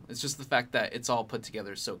other film. It's just the fact that it's all put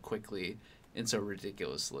together so quickly and so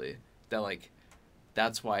ridiculously that like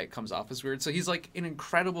that's why it comes off as weird. So he's like an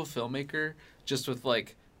incredible filmmaker just with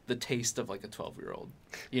like the taste of like a 12-year-old,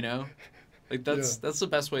 you know? Like that's the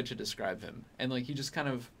best way to describe him. And like he just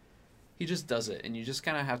does it, and you just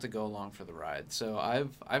kind of have to go along for the ride. So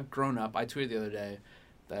I've grown up. I tweeted the other day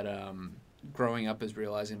that growing up is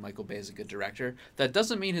realizing Michael Bay is a good director. That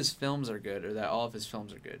doesn't mean his films are good or that all of his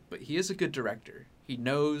films are good, but he is a good director. He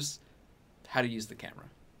knows how to use the camera.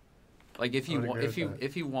 Like if he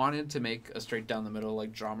wanted to make a straight down the middle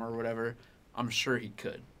like drama or whatever, I'm sure he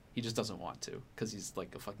could. He just doesn't want to because he's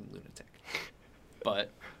like a fucking lunatic. But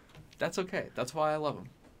that's okay. That's why I love him.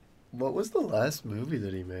 What was the last movie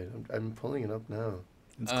that he made? I'm pulling it up now.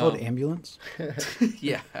 It's called Ambulance.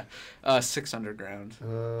 Yeah, Six Underground.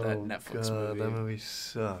 Oh, that Netflix God, movie. That movie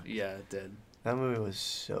sucked. Yeah, it did. That movie was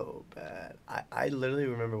so bad. I literally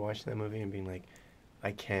remember watching that movie and being like,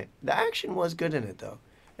 I can't. The action was good in it though,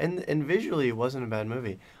 and visually it wasn't a bad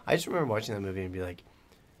movie. I just remember watching that movie and be like,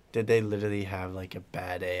 did they literally have like a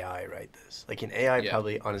bad AI write this? Like an AI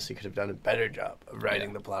probably honestly could have done a better job of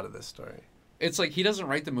writing the plot of this story. It's like he doesn't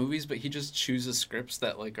write the movies, but he just chooses scripts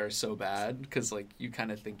that like are so bad because like you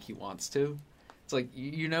kind of think he wants to. It's like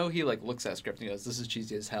you know he like looks at a script and he goes, "This is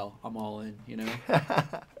cheesy as hell. I'm all in." You know,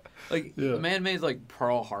 like the man made like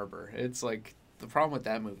Pearl Harbor. It's like the problem with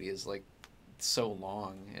that movie is like it's so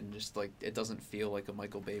long and just like it doesn't feel like a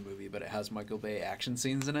Michael Bay movie, but it has Michael Bay action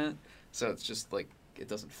scenes in it, so it's just like it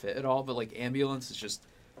doesn't fit at all. But like Ambulance is just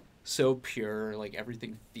so pure, like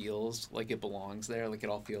everything feels like it belongs there, like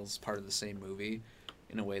it all feels part of the same movie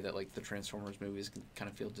in a way that like the Transformers movies can kind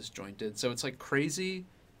of feel disjointed. So it's like crazy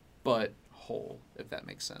but whole, if that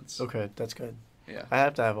makes sense. Okay, that's good. Yeah, I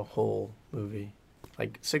have to have a whole movie.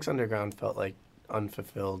 Like Six Underground felt like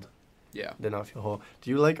unfulfilled. Yeah, Did not feel whole.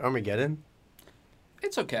 Do you like Armageddon?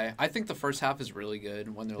 it's okay. I think the first half is really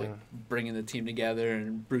good when they're like bringing the team together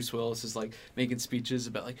and Bruce Willis is like making speeches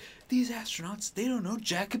about like these astronauts, they don't know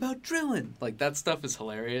jack about drilling. Like that stuff is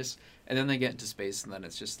hilarious. And then they get into space and then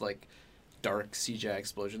it's just like dark CGI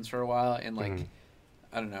explosions for a while and like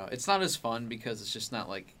I don't know. It's not as fun because it's just not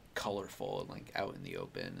like colorful and like out in the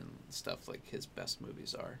open and stuff like his best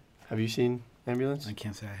movies are. Have you seen Ambulance? I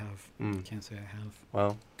can't say I have. Can't say I have.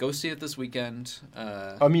 Well, go see it this weekend.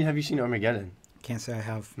 I mean, have you seen Armageddon? Can't say I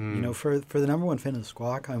have. You know, for the number one fan of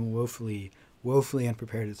Squawk, I'm woefully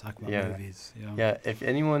unprepared to talk about movies. You know? Yeah, if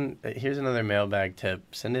anyone, here's another mailbag tip.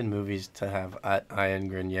 Send in movies to have at Ian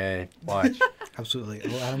Grenier watch. Absolutely.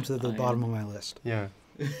 I'll add them to the bottom of my list. Yeah.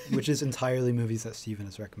 Which is entirely movies that Steven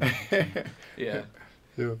has recommended. Yeah.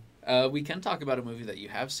 We can talk about a movie that you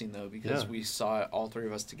have seen, though, because we saw it, all three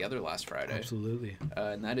of us together last Friday. Absolutely.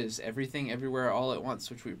 And that is Everything Everywhere All at Once,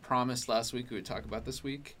 which we promised last week we would talk about this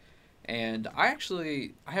week. And I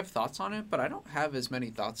have thoughts on it, but I don't have as many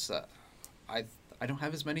thoughts that I don't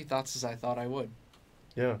have as many thoughts as I thought I would.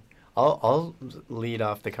 Yeah. I'll lead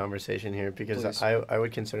off the conversation here because Please. I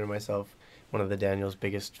would consider myself one of the Daniels'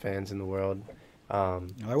 biggest fans in the world.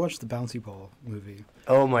 I watched the Bouncy Ball movie.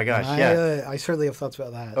 Oh my gosh, yeah. I certainly have thoughts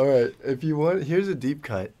about that. All right, if you want, here's a deep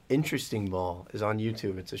cut. Interesting Ball is on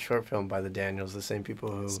YouTube. It's a short film by the Daniels, the same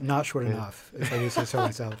people who... It's not short enough, if I do say so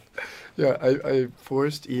myself. Yeah, I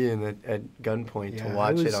forced Ian at gunpoint to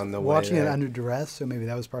watch it on the way watching it there. under duress, so maybe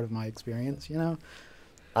that was part of my experience, you know?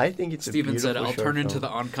 I think it's Steven a beautiful said, I'll short turn into film. the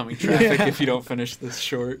oncoming traffic if you don't finish this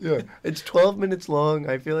short. Yeah, it's 12 minutes long.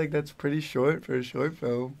 I feel like that's pretty short for a short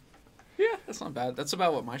film. Yeah, that's not bad. That's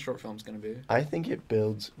about what my short film's going to be. I think it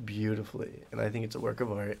builds beautifully, and I think it's a work of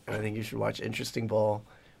art, and I think you should watch Interesting Ball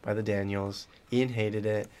by the Daniels. Ian hated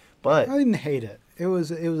it, but... I didn't hate it. It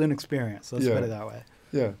was an experience. Let's put it that way.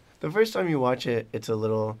 Yeah. The first time you watch it, it's a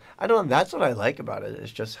little... I don't know. That's what I like about it.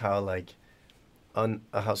 It's just how, like...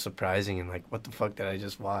 how surprising and like what the fuck did I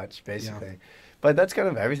just watch basically. Yeah. But that's kind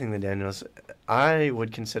of everything the Daniels. I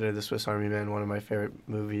would consider The Swiss Army Man one of my favorite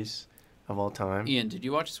movies of all time. Ian, did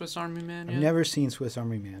you watch Swiss Army Man yet? I've never seen Swiss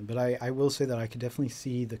Army Man, but I will say that I could definitely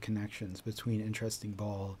see the connections between Interesting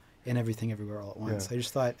Ball and Everything Everywhere All at Once. Yeah. I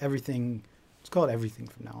just thought everything, it's called Everything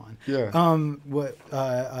from now on.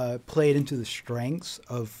 Yeah. Played into the strengths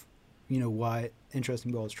of, what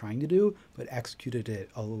Interesting Ball is trying to do, but executed it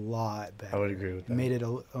a lot better. I would agree with that. Made it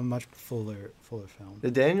a much fuller film.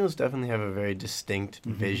 The Daniels definitely have a very distinct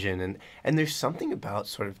vision, and there's something about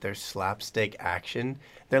sort of their slapstick action.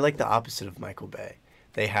 They're like the opposite of Michael Bay.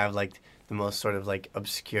 They have like the most sort of like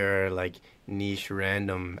obscure, like niche,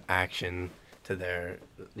 random action to their,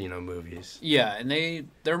 movies. Yeah, and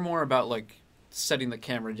they're more about like setting the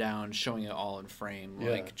camera down, showing it all in frame,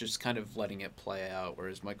 Yeah. like just kind of letting it play out.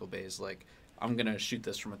 Whereas Michael Bay's like, I'm gonna shoot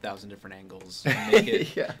this from 1,000 different angles, and make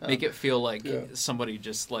it Yeah. make it feel like Yeah. somebody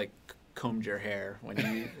just like combed your hair when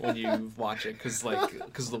you watch it, because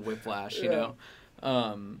of the whiplash, you know.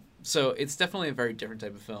 So it's definitely a very different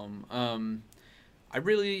type of film. I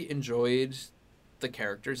really enjoyed the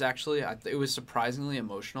characters. Actually, it was surprisingly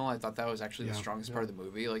emotional. I thought that was actually the strongest part of the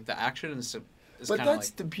movie. Like the action is But kind of that's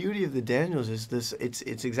like, the beauty of the Daniels is this. It's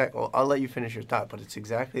exact. Well, I'll let you finish your thought, but it's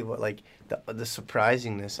exactly what like the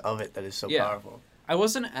surprisingness of it that is so powerful. I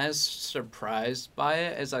wasn't as surprised by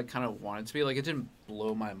it as I kind of wanted to be. Like, it didn't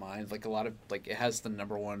blow my mind. Like, a lot of, like, it has the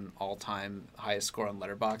 #1 all-time highest score on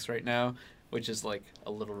Letterboxd right now, which is, like,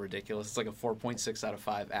 a little ridiculous. It's like a 4.6 out of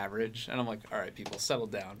 5 average. And I'm like, all right, people, settle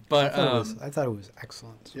down. But I thought it was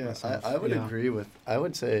excellent. Yeah, myself. I would agree with. I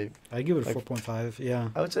would say. I'd give it a like, 4.5. Yeah.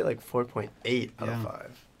 I would say like 4.8 out of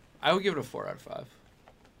 5. I would give it a 4 out of 5.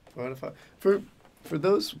 4 out of 5. For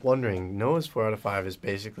those wondering, Noah's 4 out of 5 is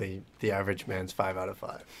basically the average man's 5 out of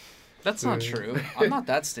 5. That's not true. I'm not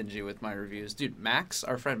that stingy with my reviews. Dude, Max,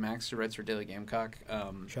 our friend Max, who writes for Daily Gamecock.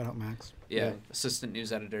 Shout out Max. Yeah, assistant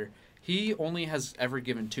news editor. He only has ever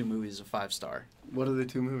given 2 movies a 5-star. What are the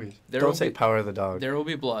 2 movies? There Don't will say be- Power of the Dog. There Will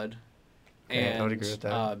Be Blood, Okay, I would and agree with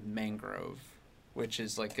that. Mangrove, which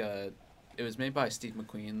is like it was made by Steve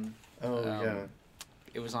McQueen. Oh, yeah.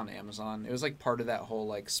 It was on Amazon. It was like part of that whole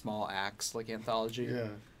like small acts like anthology. Yeah.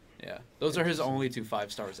 Yeah. Those are his only 2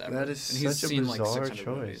 5-stars ever. That is and he's such a seen bizarre like 600 choice.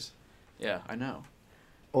 movies. Yeah, I know.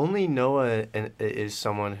 Only Noah is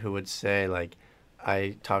someone who would say, like,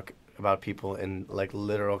 I talk about people in, like,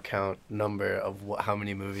 literal count number of how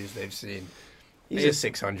many movies they've seen. He's a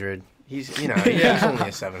 600. He's, he's only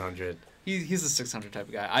a 700. He's a 600 type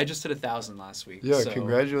of guy. I just hit 1,000 last week. Yeah, so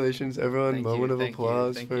congratulations, everyone. thank Moment you, of thank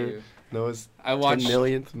applause you, for you. Noah's I watched 10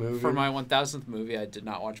 millionth movie. For my 1,000th movie, I did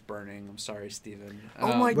not watch Burning. I'm sorry, Steven.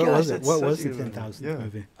 Oh my What gosh, was it? that's What such was a the good 10,000th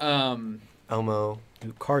movie? Elmo.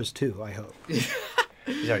 Cars 2, I hope.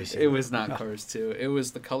 He's already seen It was not Cars 2. It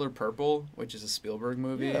was The Color Purple, which is a Spielberg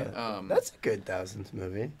movie. Yeah, that's a good 1000th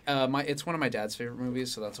movie. It's one of my dad's favorite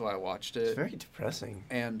movies, so that's why I watched it. It's very depressing.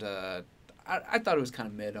 And I thought it was kind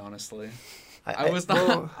of mid, honestly. I I was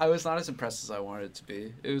not as impressed as I wanted it to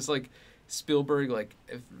be. It was like Spielberg, like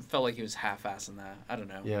it felt like he was half-assing that. I don't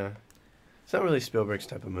know. Yeah. It's not really Spielberg's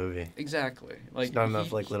type of movie. Exactly. Like There's not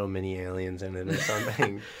enough like little mini aliens in it or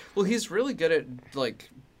something. Well, he's really good at like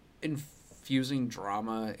infusing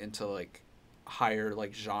drama into like higher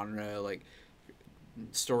like genre like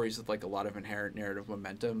stories with like a lot of inherent narrative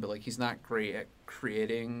momentum, but like he's not great at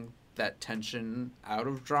creating that tension out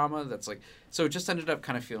of drama. That's like, so it just ended up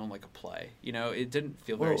kind of feeling like a play. You know, it didn't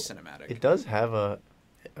feel very cinematic. It does have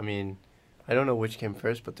I I don't know which came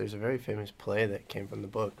first, but there's a very famous play that came from the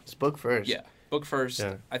book. It's book first. Yeah, book first.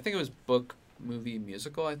 Yeah. I think it was book, movie,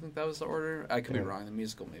 musical. I think that was the order. I could be Yeah. wrong. The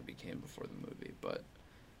musical maybe came before the movie, but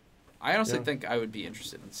I honestly Yeah. think I would be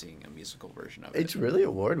interested in seeing a musical version of it. It's really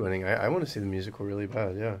award-winning. I want to see the musical really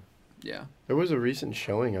bad, yeah. Yeah. There was a recent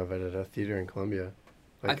showing of it at a theater in Columbia,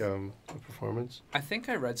 like a performance. I think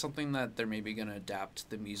I read something that they're maybe going to adapt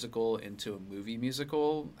the musical into a movie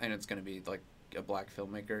musical, and it's going to be like a black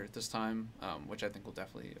filmmaker this time, which I think will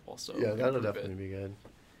definitely also Yeah, that'll improve definitely it. be good. I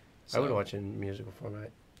So, would watch it in musical format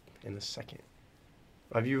in a second.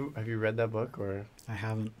 Have you read that book, or I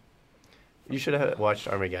haven't. you should have watched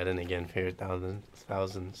Armageddon again for your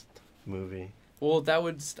thousandth movie? Well,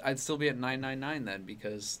 I'd still be at 999 then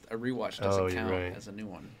because a rewatch Oh, doesn't you're count right. as a new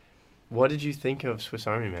one. What did you think of Swiss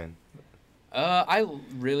Army Man? I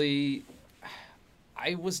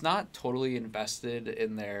was not totally invested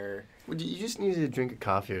in their Well, you just needed to drink a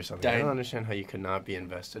coffee or something. I don't understand how you could not be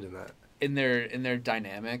invested in that. in their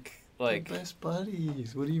dynamic, like. They're best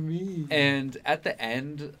buddies. What do you mean? And at the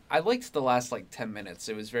end, I liked the last like 10 minutes.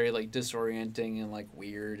 It was very like disorienting and like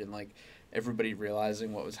weird and like everybody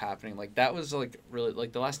realizing what was happening. Like that was like really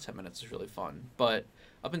like the last 10 minutes was really fun. But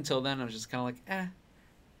up until then, I was just kind of like,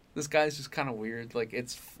 this guy's just kind of weird. Like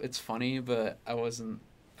it's funny, but I wasn't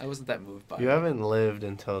that moved by You it. haven't lived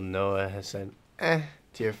until Noah has said, to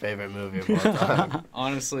your favorite movie of all time.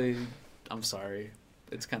 Honestly, I'm sorry.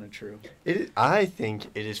 It's kind of true. I think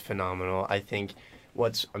it is phenomenal. I think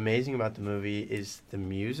what's amazing about the movie is the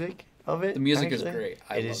music of it. The music is actually. great.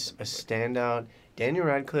 It is a standout. Daniel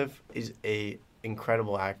Radcliffe is a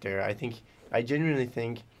incredible actor. I genuinely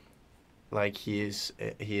think like he is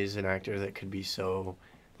an actor that could be so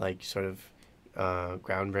like sort of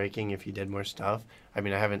groundbreaking if he did more stuff. I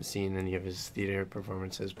mean, I haven't seen any of his theater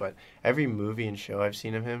performances, but every movie and show I've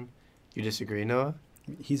seen of him, you disagree, Noah?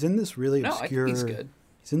 He's in this really No, I obscure. think he's good.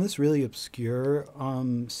 He's in this really obscure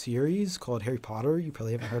series called Harry Potter. You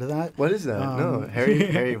probably haven't heard of that. What is that? No,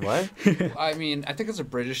 Harry what? I mean, I think it's a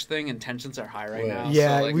British thing, and tensions are high right now.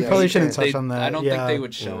 Yeah, so, like, we probably shouldn't they- touch on that. I don't yeah. think they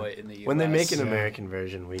would show it in the U.S. When they make an Yeah. American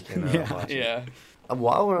version, we can Yeah. watch it. Yeah.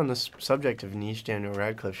 While we're on the subject of niche Daniel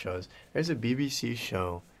Radcliffe shows, there's a BBC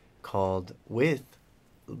show called with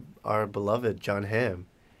our beloved John Hamm.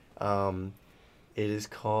 It is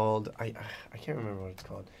called I can't remember what it's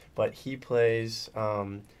called, but he plays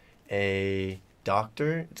a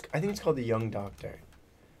doctor. I think it's called The Young Doctor,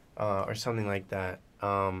 or something like that.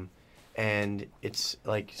 And it's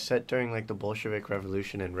like set during like the Bolshevik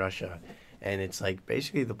Revolution in Russia, and it's like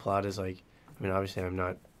basically the plot is like, I mean, obviously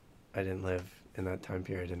I didn't live in that time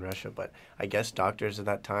period in Russia, but I guess doctors at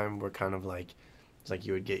that time were kind of like, it's like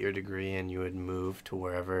you would get your degree and you would move to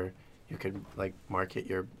wherever you could like market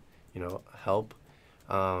your, help.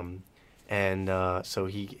 So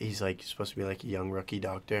he's like supposed to be like a young rookie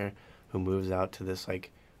doctor who moves out to this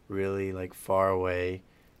like really like far away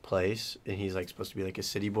place, and he's like supposed to be like a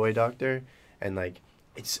city boy doctor, and like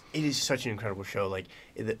it is such an incredible show. Like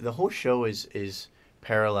the whole show is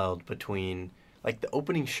paralleled between like the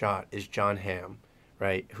opening shot is John Hamm,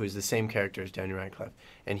 right, who is the same character as Daniel Radcliffe,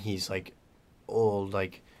 and he's like old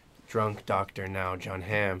like drunk doctor now, John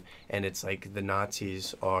Hamm, and it's like the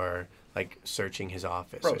Nazis are like searching his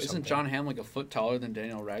office. Bro, or isn't something. John Hamm like a foot taller than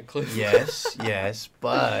Daniel Radcliffe? Yes,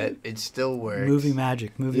 but it still works. Movie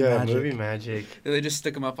magic. Movie magic. They just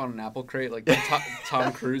stick him up on an apple crate like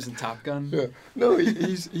Tom Cruise in Top Gun? Yeah. No, he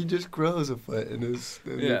just grows a foot in his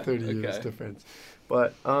 30 years okay. difference.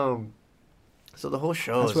 But so the whole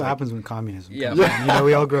show That's is what like, happens when communism Yeah. comes in.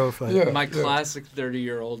 We all grow a foot. Yeah. My classic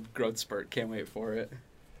 30-year-old growth spurt. Can't wait for it.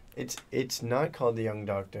 It's not called The Young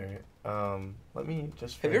Doctor. Let me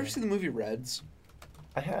just. Have you ever seen the movie Reds?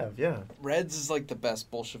 I have, yeah. Reds is like the best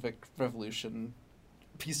Bolshevik Revolution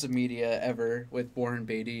piece of media ever with Warren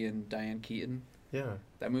Beatty and Diane Keaton. Yeah.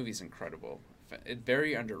 That movie's incredible.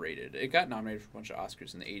 Very underrated. It got nominated for a bunch of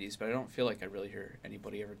Oscars in the 80s, but I don't feel like I really hear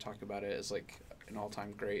anybody ever talk about it as like an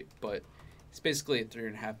all-time great. But it's basically a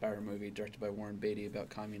 3.5-hour movie directed by Warren Beatty about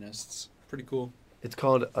communists. Pretty cool. It's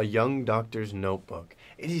called A Young Doctor's Notebook.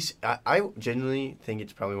 It is. I genuinely think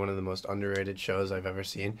it's probably one of the most underrated shows I've ever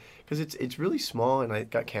seen because it's really small and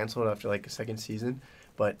it got canceled after like the second season.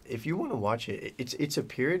 But if you want to watch it, it's a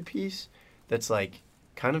period piece that's like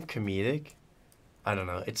kind of comedic. I don't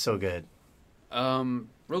know. It's so good.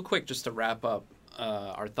 Real quick, just to wrap up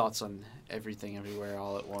our thoughts on Everything Everywhere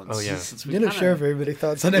All at Once. Oh, yeah. Since we You didn't kinda- share everybody's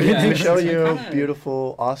thoughts on Yeah. everything. To show it's you, kinda-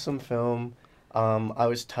 beautiful, awesome film. I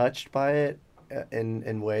was touched by it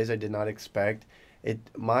in ways I did not expect.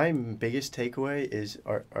 My biggest takeaway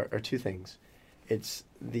are two things. It's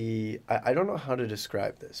I don't know how to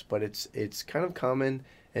describe this, but it's kind of common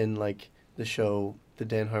in like the show, the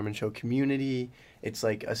Dan Harmon Show community. It's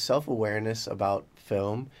like a self-awareness about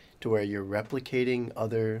film to where you're replicating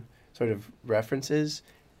other sort of references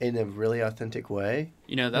in a really authentic way.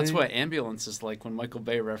 You know, that's what Ambulance is like when Michael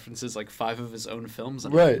Bay references like 5 of his own films.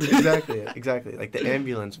 Right, exactly. Like the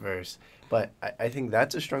ambulance verse. But I think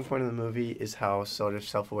that's a strong point of the movie is how sort of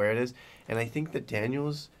self-aware it is. And I think that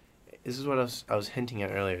Daniels, this is what I was hinting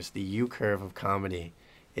at earlier, is the U-curve of comedy.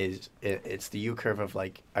 It's the U-curve of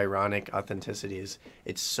like ironic authenticity.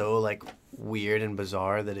 It's so like weird and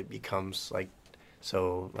bizarre that it becomes like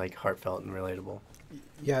so like heartfelt and relatable.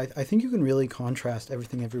 Yeah, I think you can really contrast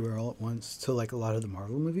Everything Everywhere All at Once to like a lot of the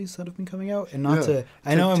Marvel movies that have been coming out, and not to.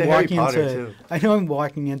 I know I'm walking into. I know I'm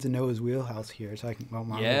walking into Noah's wheelhouse here, talking about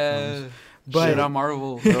Marvel films. But shit on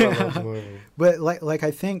Marvel. But like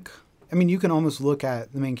I think, I mean, you can almost look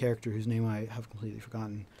at the main character whose name I have completely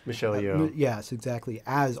forgotten. Michelle Yeoh. Yes, exactly.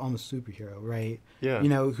 As almost superhero, right? Yeah. You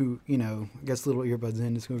know, who, gets little earbuds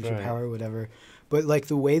in, discovers your power, whatever. But like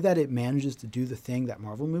the way that it manages to do the thing that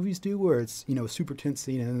Marvel movies do, where it's, a super tense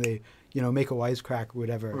scene and they, make a wisecrack or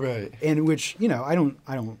whatever. Right. And which, I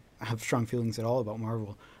don't have strong feelings at all about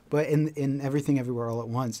Marvel. But in Everything Everywhere All at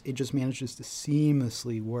Once, it just manages to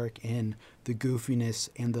seamlessly work in the goofiness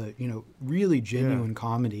and the, really genuine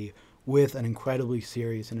comedy with an incredibly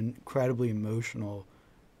serious and incredibly emotional,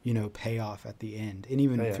 payoff at the end, and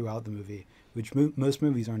even throughout the movie, which most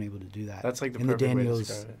movies aren't able to do that. That's like the and perfect way to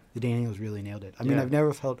describe it. The Daniels really nailed it. I mean, I've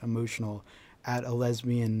never felt emotional at a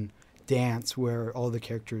lesbian dance where all the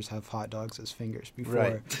characters have hot dogs as fingers before.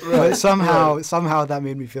 Right. But somehow that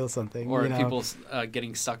made me feel something. Or people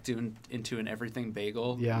getting sucked into an everything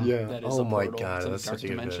bagel. Yeah. That is oh a my portal god, to that's the dark such a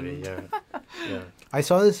good dimension. movie. Yeah. I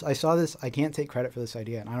saw this. I can't take credit for this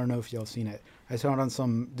idea, and I don't know if y'all seen it. I saw it on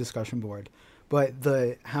some discussion board. But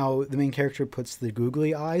how the main character puts the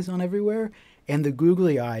googly eyes on everywhere, and the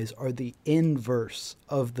googly eyes are the inverse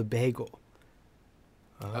of the bagel.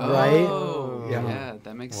 Right? Yeah. Yeah,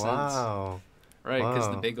 that makes sense. Wow. Right, because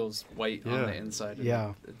the bagel's white on the inside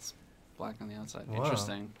and it's black on the outside. Wow.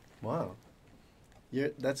 Interesting. Wow.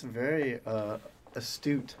 That's very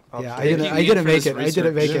astute. Yeah, I didn't make it.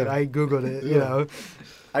 I Googled it,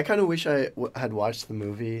 I kind of wish I had watched the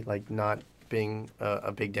movie, like not being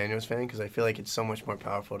a big Daniels fan, because I feel like it's so much more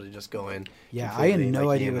powerful to just go in. Yeah, I had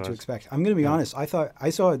no idea what to expect. I'm going to be honest. I saw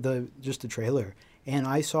just the trailer, and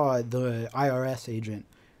I saw the IRS agent,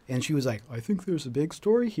 and she was like, I think there's a big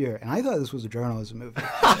story here. And I thought this was a journalism movie.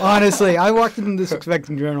 Honestly, I walked into this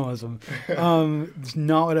expecting journalism. It's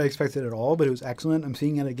not what I expected at all, but it was excellent. I'm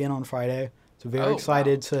seeing it again on Friday. So very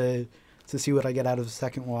excited to see what I get out of the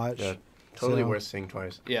second watch. Yeah, totally worth seeing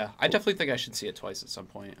twice. Yeah, I definitely think I should see it twice at some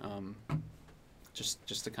point.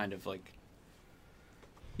 Just to kind of like,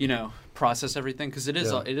 process everything, because it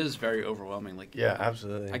is very overwhelming. Like,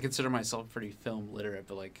 absolutely. I consider myself pretty film literate,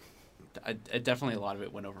 but like, I definitely a lot of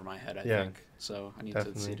it went over my head. I think so. I need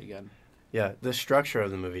to see it again. Yeah, the structure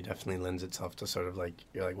of the movie definitely lends itself to sort of like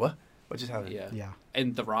you're like, what just happened? Yeah.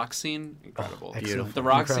 And the rock scene, incredible. Beautiful. The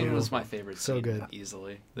rock scene was my favorite scene. So good.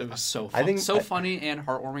 Easily. It was so fun. Funny and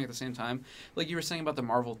heartwarming at the same time. Like you were saying about the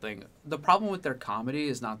Marvel thing, the problem with their comedy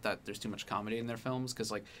is not that there's too much comedy in their films,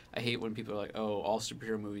 because like I hate when people are like, oh, all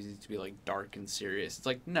superhero movies need to be like dark and serious. It's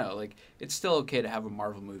like, no, like it's still okay to have a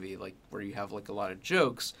Marvel movie like where you have like a lot of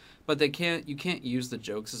jokes, but you can't use the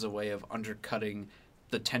jokes as a way of undercutting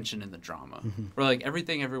the tension and the drama. Mm-hmm. Where like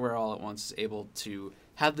Everything Everywhere All at Once is able to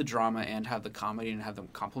have the drama and have the comedy and have them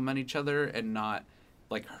complement each other and not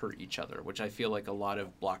like hurt each other, which I feel like a lot of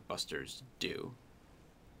blockbusters do.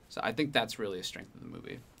 So I think that's really a strength of the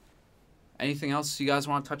movie. Anything else you guys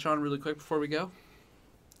want to touch on really quick before we go?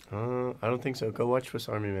 I don't think so. Go watch Swiss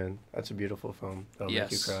Army Man. That's a beautiful film. That'll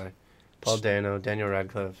make you cry. Paul Dano, Daniel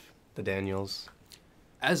Radcliffe, the Daniels.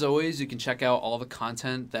 As always, you can check out all the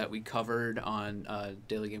content that we covered on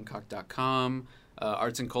dailygamecock.com.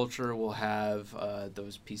 Arts and Culture will have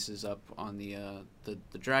those pieces up on the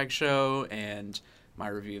drag show, and my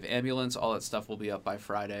review of Ambulance. All that stuff will be up by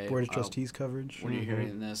Friday. Board of Trustees coverage. When you're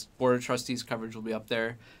hearing this, Board of Trustees coverage will be up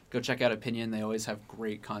there. Go check out Opinion. They always have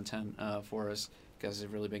great content for us. You guys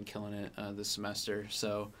have really been killing it this semester.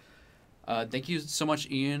 So thank you so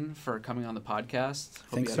much, Ian, for coming on the podcast.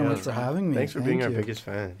 Thanks so much for having me. Thanks for being our biggest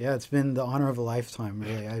fan. Yeah, it's been the honor of a lifetime,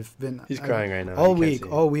 really. He's crying right now.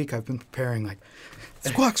 All week I've been preparing, like,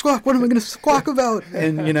 squawk, squawk, what am I going to squawk about?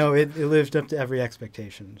 And, it lived up to every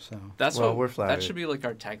expectation. So we're flattered. That should be like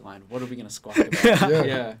our tagline. What are we going to squawk about?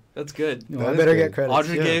 Yeah, that's good. I better get credit.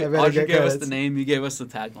 Audrey gave us the name. You gave us the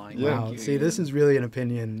tagline. Yeah. Wow. See, this is really an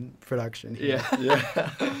opinion production here.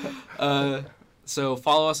 Yeah. So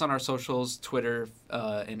follow us on our socials, Twitter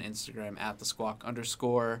and Instagram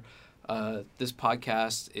 @thesquawk_. This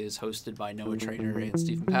podcast is hosted by Noah Trainer and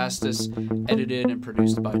Stephen Pastis, edited and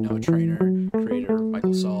produced by Noah Trainer, creator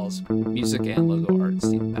Michael Sauls, music and logo